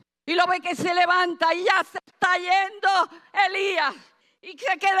tú. Y lo ve que se levanta y ya se está yendo Elías. Y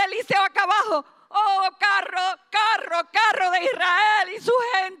se queda Eliseo acá abajo. Oh, carro de Israel y su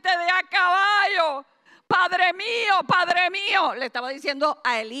gente de a caballo. Padre mío, le estaba diciendo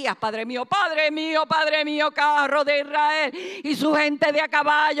a Elías, Padre mío, carro de Israel y su gente de a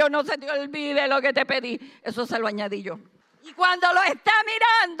caballo, no se te olvide lo que te pedí. Eso se lo añadí yo. Y cuando lo está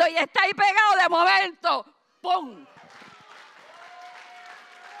mirando y está ahí pegado de momento, ¡pum!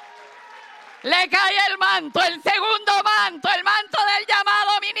 Le cae el manto, el segundo manto, el manto del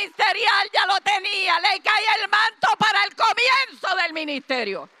llamado ministerial ya lo tenía. Le cae el manto para el comienzo del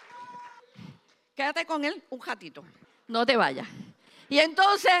ministerio. Quédate con él un ratito, no te vayas. Y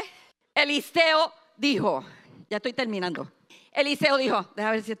entonces Eliseo dijo, ya estoy terminando. Eliseo dijo,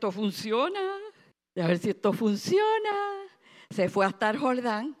 déjame ver si esto funciona. Se fue hasta el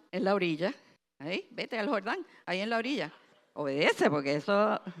Jordán, en la orilla. Ahí, vete al Jordán, ahí en la orilla. Obedece, porque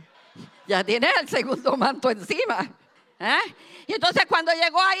eso... Ya tiene el segundo manto encima. Y entonces cuando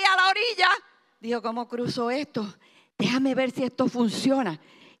llegó ahí a la orilla, dijo, ¿cómo cruzo esto? Déjame ver si esto funciona.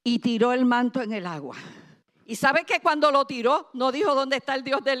 Y tiró el manto en el agua. Y ¿sabe que cuando lo tiró, no dijo dónde está el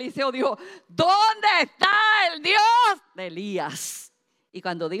Dios de Eliseo? Dijo, ¿dónde está el Dios de Elías? Y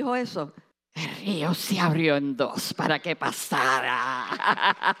cuando dijo eso, el río se abrió en dos para que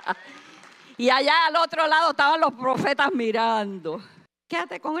pasara. Y allá al otro lado estaban los profetas mirando.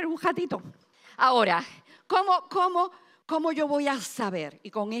 Quédate con él un ratito. Ahora, ¿cómo yo voy a saber?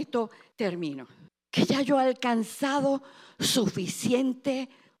 Y con esto termino. Que ya yo he alcanzado suficiente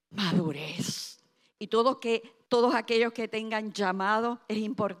madurez. Y todos aquellos que tengan llamado, es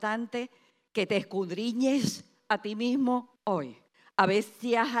importante que te escudriñes a ti mismo hoy. A ver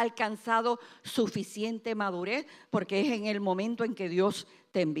si has alcanzado suficiente madurez, porque es en el momento en que Dios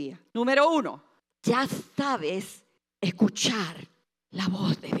te envía. Número 1, ya sabes escuchar la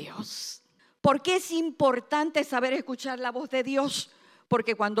voz de Dios. ¿Por qué es importante saber escuchar la voz de Dios?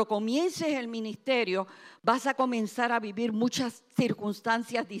 Porque cuando comiences el ministerio vas a comenzar a vivir muchas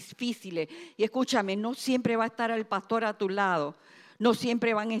circunstancias difíciles. Y escúchame, no siempre va a estar el pastor a tu lado. No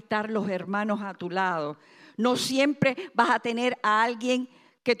siempre van a estar los hermanos a tu lado. No siempre vas a tener a alguien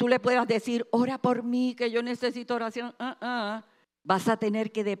que tú le puedas decir, ora por mí, que yo necesito oración. Vas a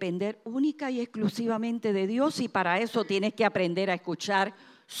tener que depender única y exclusivamente de Dios y para eso tienes que aprender a escuchar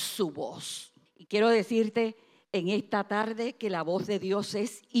su voz. Y quiero decirte en esta tarde que la voz de Dios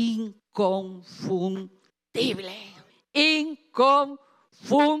es inconfundible.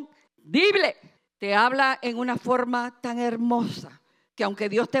 Inconfundible. Te habla en una forma tan hermosa que aunque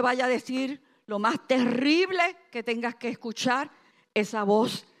Dios te vaya a decir lo más terrible que tengas que escuchar, esa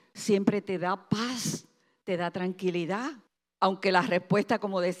voz siempre te da paz, te da tranquilidad. Aunque la respuesta,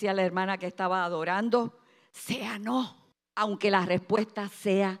 como decía la hermana que estaba adorando, sea no. Aunque la respuesta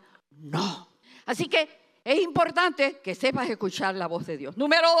sea no. Así que es importante que sepas escuchar la voz de Dios.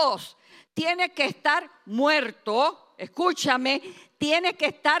 Número 2, tienes que estar muerto, escúchame, tienes que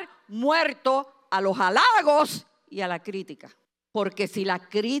estar muerto a los halagos y a la crítica. Porque si la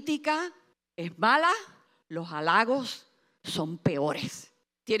crítica es mala, los halagos son peores.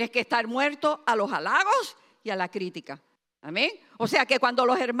 Tienes que estar muerto a los halagos y a la crítica. Amén. O sea que cuando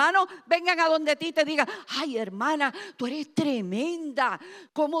los hermanos vengan a donde ti te digan, ay hermana, tú eres tremenda,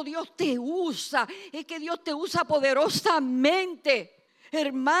 cómo Dios te usa, es que Dios te usa poderosamente.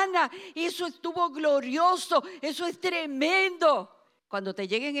 Hermana, eso estuvo glorioso, eso es tremendo. Cuando te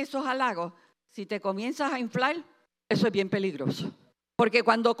lleguen esos halagos, si te comienzas a inflar, eso es bien peligroso. Porque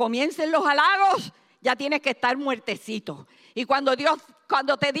cuando comiencen los halagos, ya tienes que estar muertecito. Y cuando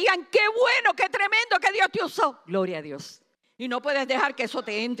te digan, qué bueno, qué tremendo que Dios te usó, gloria a Dios. Y no puedes dejar que eso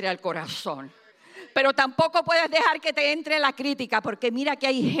te entre al corazón. Pero tampoco puedes dejar que te entre la crítica, porque mira que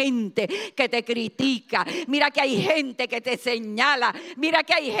hay gente que te critica, mira que hay gente que te señala, mira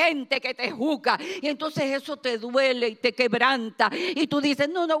que hay gente que te juzga. Y entonces eso te duele y te quebranta. Y tú dices,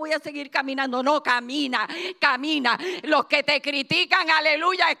 no voy a seguir caminando. No, camina. Los que te critican,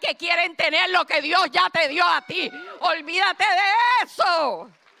 aleluya, es que quieren tener lo que Dios ya te dio a ti. Olvídate de eso.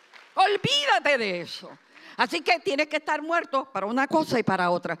 Olvídate de eso. Así que tienes que estar muerto para una cosa y para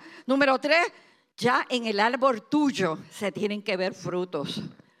otra. Número 3, ya en el árbol tuyo se tienen que ver frutos.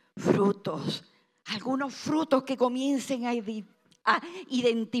 Frutos. Algunos frutos que comiencen a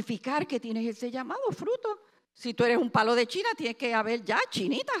identificar que tienes ese llamado fruto. Si tú eres un palo de China, tienes que haber ya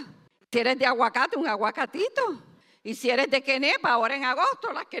chinita. Si eres de aguacate, un aguacatito. Y si eres de quenepa, ahora en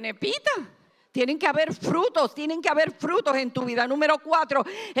agosto, las quenepitas. Tienen que haber frutos en tu vida. Número 4,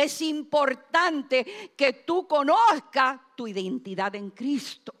 es importante que tú conozcas tu identidad en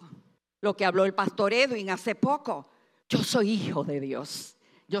Cristo. Lo que habló el pastor Edwin hace poco. Yo soy hijo de Dios.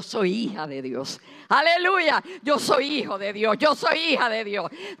 Yo soy hija de Dios. Aleluya. Yo soy hijo de Dios. Yo soy hija de Dios.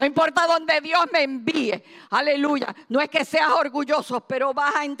 No importa dónde Dios me envíe. Aleluya. No es que seas orgulloso, pero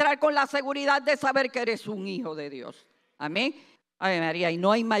vas a entrar con la seguridad de saber que eres un hijo de Dios. Amén. Ay, María, y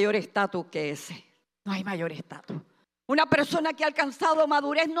no hay mayor estatus que ese. No hay mayor estatus. Una persona que ha alcanzado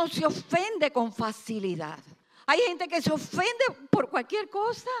madurez no se ofende con facilidad. Hay gente que se ofende por cualquier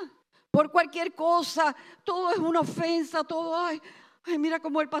cosa. Por cualquier cosa. Todo es una ofensa. Todo, ay, mira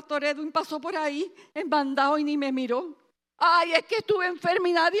cómo el pastor Edwin pasó por ahí embandado y ni me miró. Ay, es que estuve enferma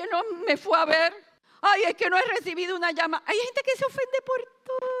y nadie no me fue a ver. Ay, es que no he recibido una llamada. Hay gente que se ofende por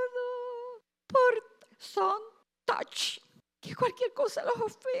todo. Por son touch. Que cualquier cosa los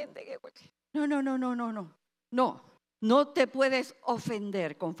ofende. No te puedes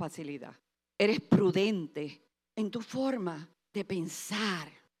ofender con facilidad. Eres prudente en tu forma de pensar.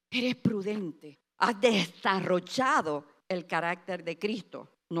 Eres prudente. Has desarrollado el carácter de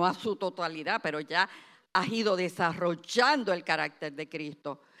Cristo. No a su totalidad, pero ya has ido desarrollando el carácter de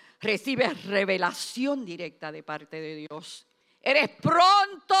Cristo. Recibes revelación directa de parte de Dios. Eres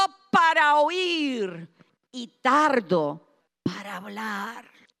pronto para oír y tardo para hablar,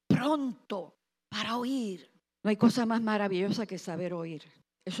 pronto para oír. No hay cosa más maravillosa que saber oír.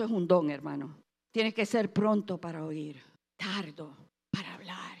 Eso es un don, hermano. Tienes que ser pronto para oír, tardo para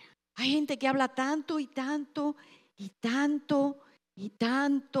hablar. Hay gente que habla tanto y tanto y tanto y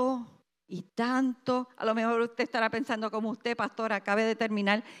tanto y tanto. A lo mejor usted estará pensando como usted, pastor, acabe de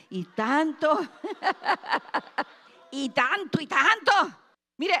terminar. Y tanto y tanto y tanto.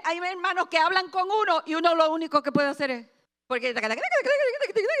 Mire, hay hermanos que hablan con uno y uno lo único que puede hacer es porque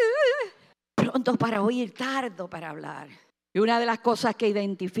pronto para oír, tardo para hablar. Y una de las cosas que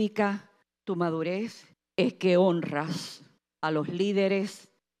identifica tu madurez es que honras a los líderes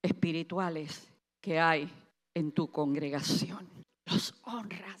espirituales que hay en tu congregación. Los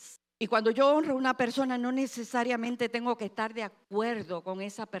honras. Y cuando yo honro a una persona, no necesariamente tengo que estar de acuerdo con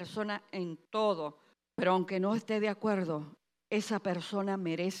esa persona en todo. Pero aunque no esté de acuerdo, esa persona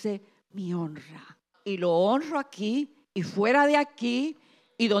merece mi honra. Y lo honro aquí y fuera de aquí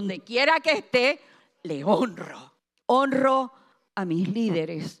y donde quiera que esté, le honro. Honro a mis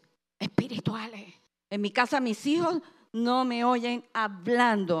líderes espirituales. En mi casa mis hijos no me oyen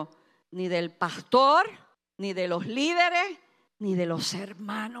hablando ni del pastor, ni de los líderes, ni de los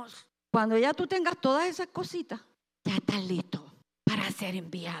hermanos. Cuando ya tú tengas todas esas cositas, ya estás listo para ser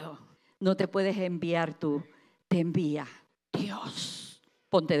enviado. No te puedes enviar tú, te envía Dios.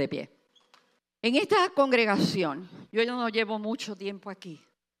 Ponte de pie. En esta congregación, yo no llevo mucho tiempo aquí,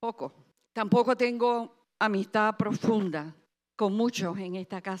 poco. Tampoco tengo amistad profunda con muchos en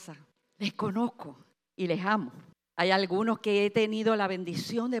esta casa. Les conozco y les amo. Hay algunos que he tenido la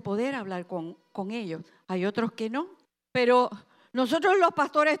bendición de poder hablar con ellos. Hay otros que no. Pero nosotros los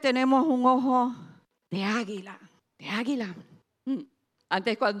pastores tenemos un ojo de águila. De águila.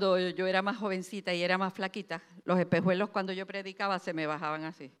 Antes, cuando yo era más jovencita y era más flaquita, los espejuelos cuando yo predicaba se me bajaban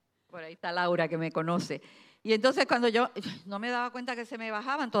así. Por ahí está Laura, que me conoce. Y entonces cuando yo no me daba cuenta que se me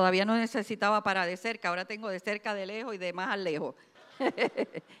bajaban, todavía no necesitaba para de cerca. Ahora tengo de cerca, de lejos y de más al lejos.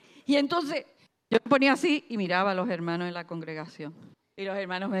 Y entonces yo me ponía así y miraba a los hermanos en la congregación. Y los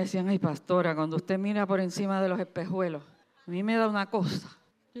hermanos me decían, ay, pastora, cuando usted mira por encima de los espejuelos, a mí me da una cosa.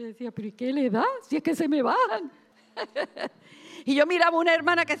 Yo decía, ¿pero y qué le da? Si es que se me bajan. Y yo miraba a una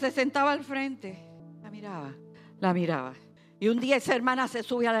hermana que se sentaba al frente. La miraba. Y un día esa hermana se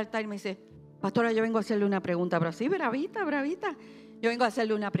sube al altar y me dice, pastora, yo vengo a hacerle una pregunta. Pero así, bravita. Yo vengo a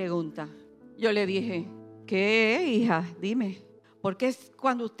hacerle una pregunta. Yo le dije, ¿qué, hija? Dime. ¿Por qué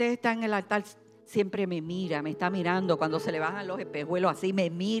cuando usted está en el altar siempre me mira, me está mirando? Cuando se le bajan los espejuelos así, me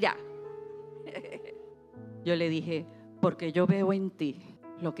mira. Yo le dije, porque yo veo en ti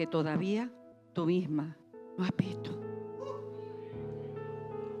lo que todavía tú misma no has visto.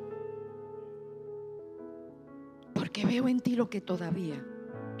 Porque veo en ti lo que todavía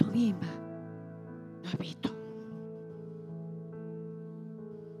tú misma no has visto.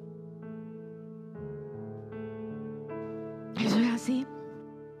 Eso es así.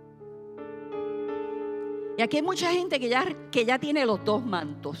 Y aquí hay mucha gente que ya tiene los dos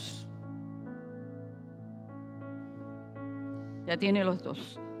mantos. Ya tiene los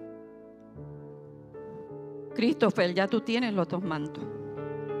dos. Christopher, ya tú tienes los dos mantos.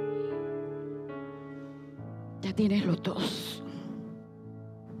 Ya tienes los dos.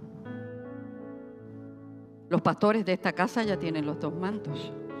 Los pastores de esta casa ya tienen los dos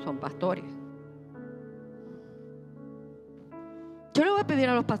mantos. Son pastores. Yo le voy a pedir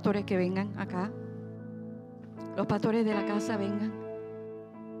a los pastores que vengan acá. Los pastores de la casa vengan.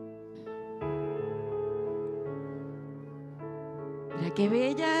 Mira qué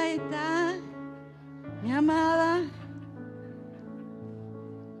bella está, mi amada.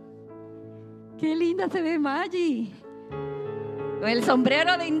 Qué linda se ve Maggie. Con el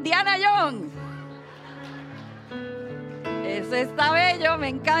sombrero de Indiana Jones. Eso está bello, me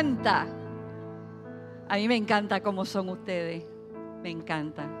encanta. A mí me encanta cómo son ustedes. Me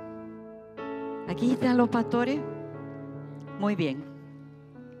encanta. Aquí están los pastores. Muy bien.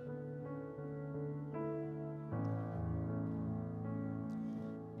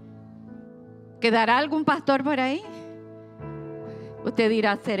 ¿Quedará algún pastor por ahí? Usted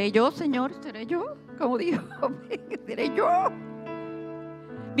dirá, ¿seré yo, Señor? ¿Seré yo? Como dijo, ¿seré yo?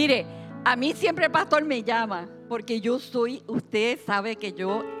 Mire, a mí siempre el pastor me llama, porque yo soy, usted sabe que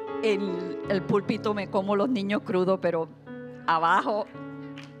yo en el púlpito me como los niños crudos, pero abajo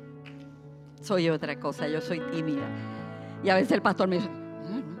soy otra cosa, yo soy tímida. Y a veces el pastor me dice,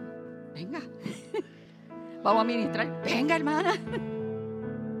 venga, vamos a ministrar. Venga, hermana.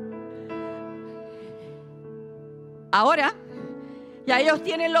 Ahora, ya ellos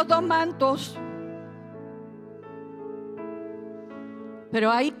tienen los dos mantos.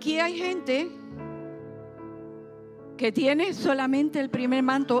 Pero aquí hay gente que tiene solamente el primer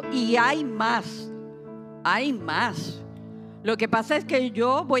manto y hay más. Hay más. Lo que pasa es que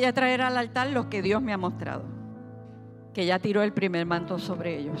yo voy a traer al altar los que Dios me ha mostrado. Que ya tiró el primer manto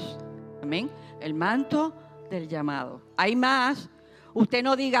sobre ellos. Amén. El manto del llamado. Hay más. Usted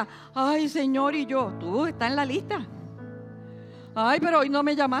no diga, ay, Señor, y yo. Tú estás en la lista. Ay, pero hoy no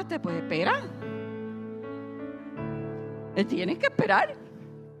me llamaste. Pues espera. Tienes que esperar.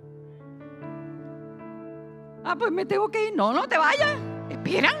 Ah, pues me tengo que ir. No, no te vayas.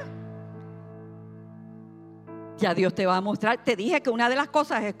 Espera. Ya Dios te va a mostrar. Te dije que una de las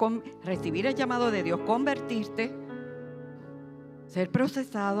cosas es recibir el llamado de Dios, convertirte, ser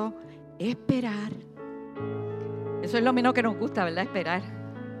procesado, esperar. Eso es lo menos que nos gusta, ¿verdad? Esperar.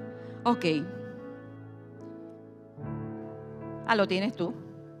 Ok. Ah, ¿lo tienes tú?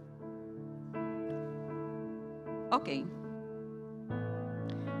 Ok.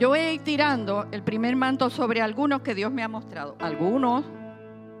 Yo voy a ir tirando el primer manto sobre algunos que Dios me ha mostrado. Algunos.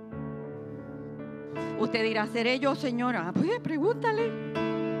 Usted dirá, ¿seré yo, señora? Pues pregúntale.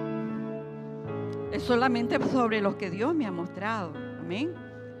 Es solamente sobre los que Dios me ha mostrado. Amén.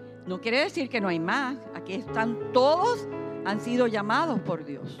 No quiere decir que no hay más. Aquí están todos, han sido llamados por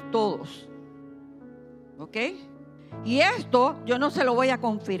Dios. Todos. ¿Ok? Y esto yo no se lo voy a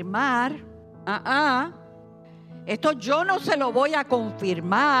confirmar. Esto yo no se lo voy a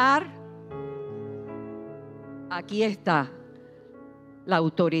confirmar. Aquí está la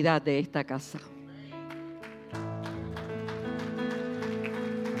autoridad de esta casa.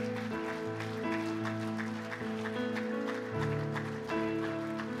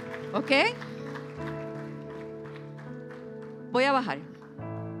 ¿Ok? Voy a bajar.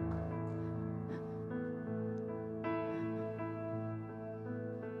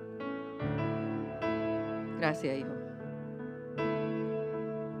 Gracias, hijo.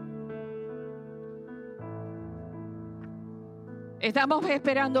 Estamos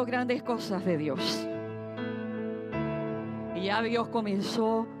esperando grandes cosas de Dios. Y ya Dios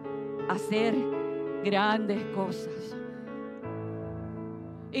comenzó a hacer grandes cosas.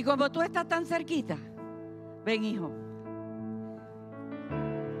 Y como tú estás tan cerquita, ven, hijo.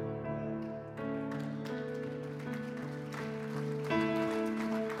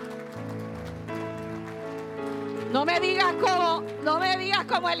 No me digas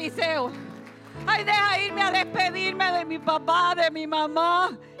como Eliseo. Ay, deja irme a despedirme de mi papá, de mi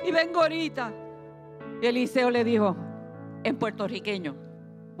mamá, y vengo ahorita. Y Eliseo le dijo, en puertorriqueño,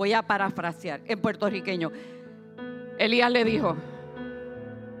 voy a parafrasear, en puertorriqueño. Elías le dijo,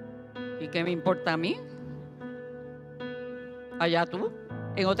 ¿y qué me importa a mí? Allá tú.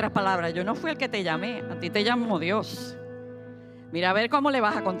 En otras palabras, yo no fui el que te llamé, a ti te llamó Dios. Mira a ver cómo le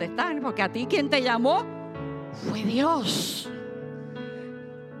vas a contestar, porque a ti quien te llamó fue Dios.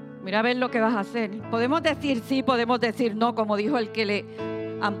 Mira a ver lo que vas a hacer. Podemos decir sí, podemos decir no, como dijo el que le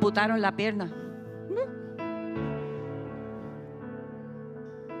amputaron la pierna.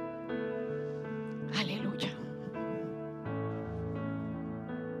 Aleluya.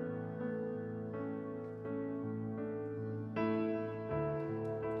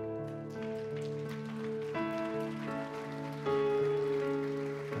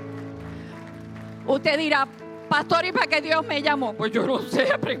 Usted dirá, pastor, ¿y para qué Dios me llamó? Pues yo no sé,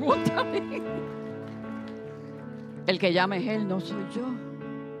 pregúntame. El que llama es Él, no soy yo.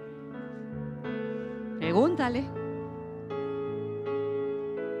 Pregúntale.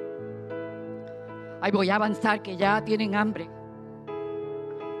 Ay, voy a avanzar, que ya tienen hambre.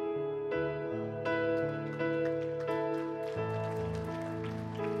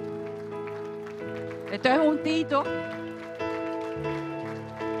 Esto es un tito.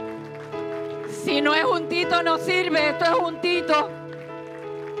 Si no es un tito, no sirve. Esto es un tito.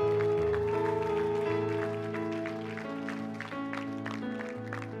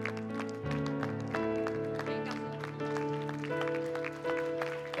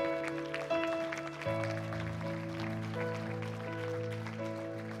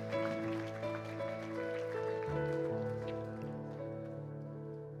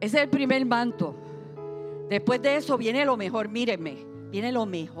 Ese es el primer manto. Después de eso viene lo mejor. Mírenme, viene lo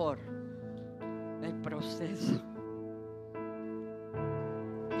mejor. El proceso.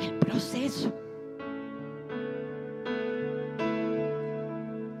 El proceso.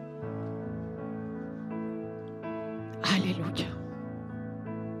 Aleluya.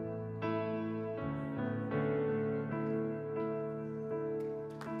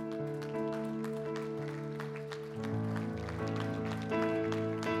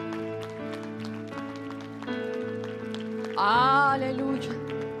 Aleluya.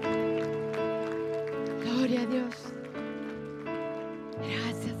 Gloria a Dios.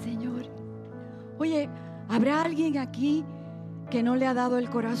 Gracias, Señor. Oye, ¿habrá alguien aquí que no le ha dado el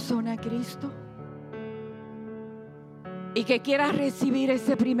corazón a Cristo? Y que quiera recibir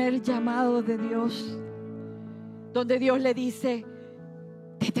ese primer llamado de Dios, donde Dios le dice,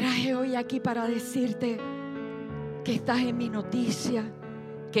 te traje hoy aquí para decirte que estás en mi noticia,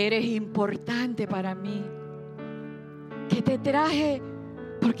 que eres importante para mí, que te traje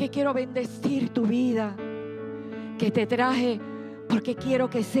porque quiero bendecir tu vida, que te traje porque quiero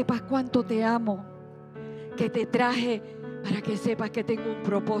que sepas cuánto te amo, que te traje para que sepas que tengo un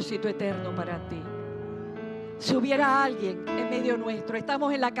propósito eterno para ti. Si hubiera alguien en medio nuestro,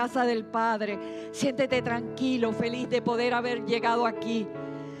 estamos en la casa del Padre, siéntete tranquilo, feliz de poder haber llegado aquí.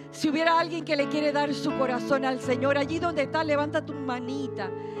 Si hubiera alguien que le quiere dar su corazón al Señor, allí donde estás, levanta tu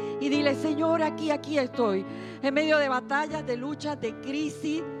manita y dile, Señor, aquí estoy, en medio de batallas, de luchas, de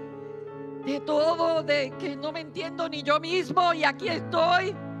crisis, de todo, de que no me entiendo ni yo mismo, y aquí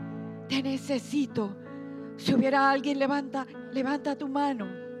estoy. Te necesito. Si hubiera alguien, levanta tu mano.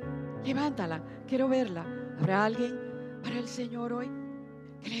 Levántala, quiero verla. ¿Habrá alguien para el Señor hoy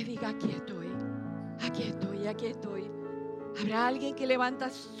que le diga: aquí estoy, aquí estoy, aquí estoy? ¿Habrá alguien que levanta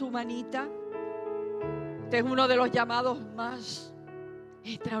su manita? Este es uno de los llamados más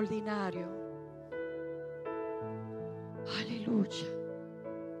extraordinarios. Aleluya.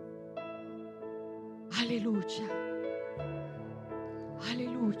 Aleluya.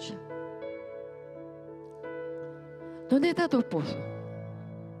 Aleluya. ¿Dónde está tu esposo?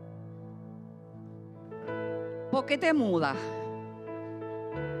 ¿Por qué te mudas?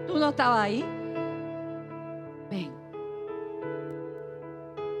 ¿Tú no estabas ahí? Ven.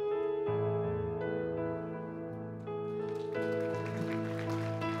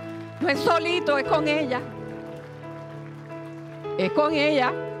 No es solito, es con ella. Es con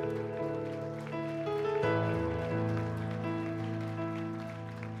ella.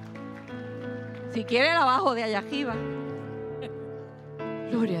 Si quiere la bajo de allá arriba.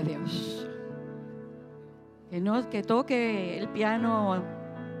 Gloria a Dios. Que toque el piano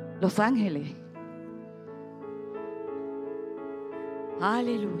Los Ángeles.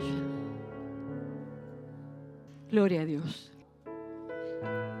 Aleluya. Gloria a Dios.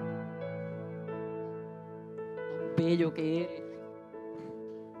 Tan bello que eres.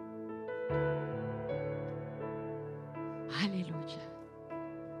 Aleluya.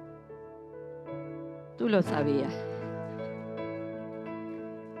 Tú lo sabías.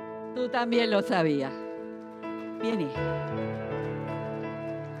 Tú también lo sabías. Viene.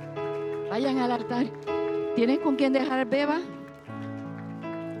 Vayan al altar. ¿Tienen con quién dejar beba?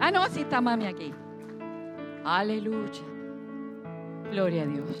 Ah, no, sí está mami aquí. Aleluya. Gloria a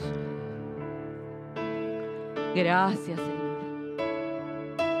Dios. Gracias, Señor.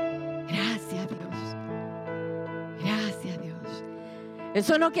 Gracias, Dios. Gracias, Dios.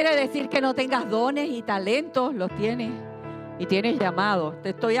 Eso no quiere decir que no tengas dones y talentos. Los tienes. Y tienes llamado. Te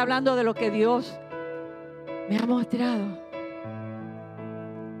estoy hablando de lo que Dios me ha mostrado.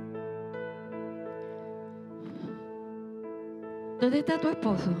 ¿Dónde está tu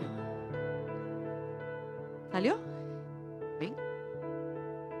esposo? ¿Salió? Ven.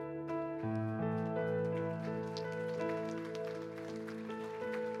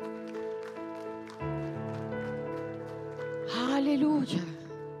 Aleluya.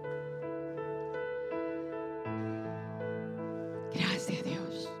 Gracias,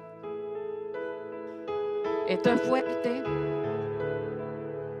 Dios. Esto es fuerte.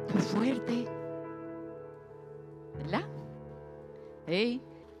 Esto es fuerte. ¿Verdad? Hey.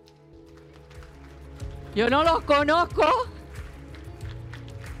 Yo no los conozco.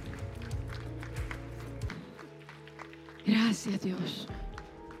 Gracias, Dios.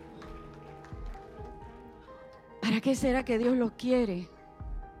 ¿Para qué será que Dios los quiere?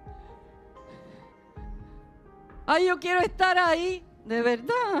 Ay, yo quiero estar ahí, de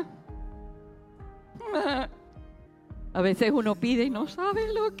verdad. A veces uno pide y no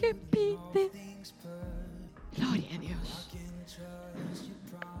sabe lo que pide. Gloria a Dios.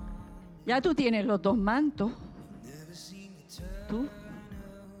 Ya tú tienes los dos mantos. ¿Tú?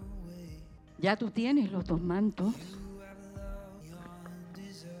 Ya tú tienes los dos mantos.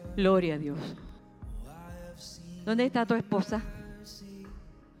 Gloria a Dios. ¿Dónde está tu esposa?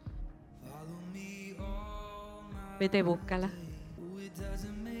 Vete, búscala.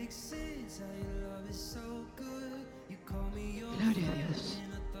 Gloria a Dios.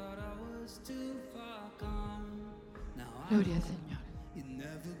 Gloria al Señor.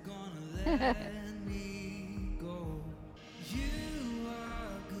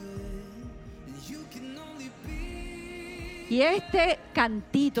 Y este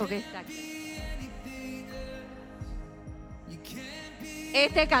cantito que está aquí,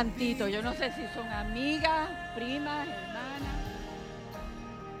 este cantito, yo no sé si son amigas, primas, hermanas.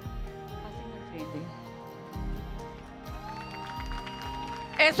 Pásenme al frente.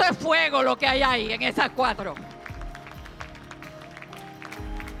 Eso es fuego lo que hay ahí en esas cuatro.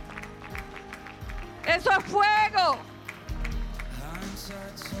 Eso es fuego.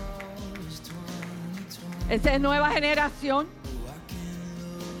 Esa es nueva generación.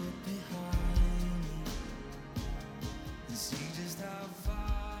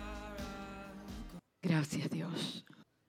 Gracias, Dios.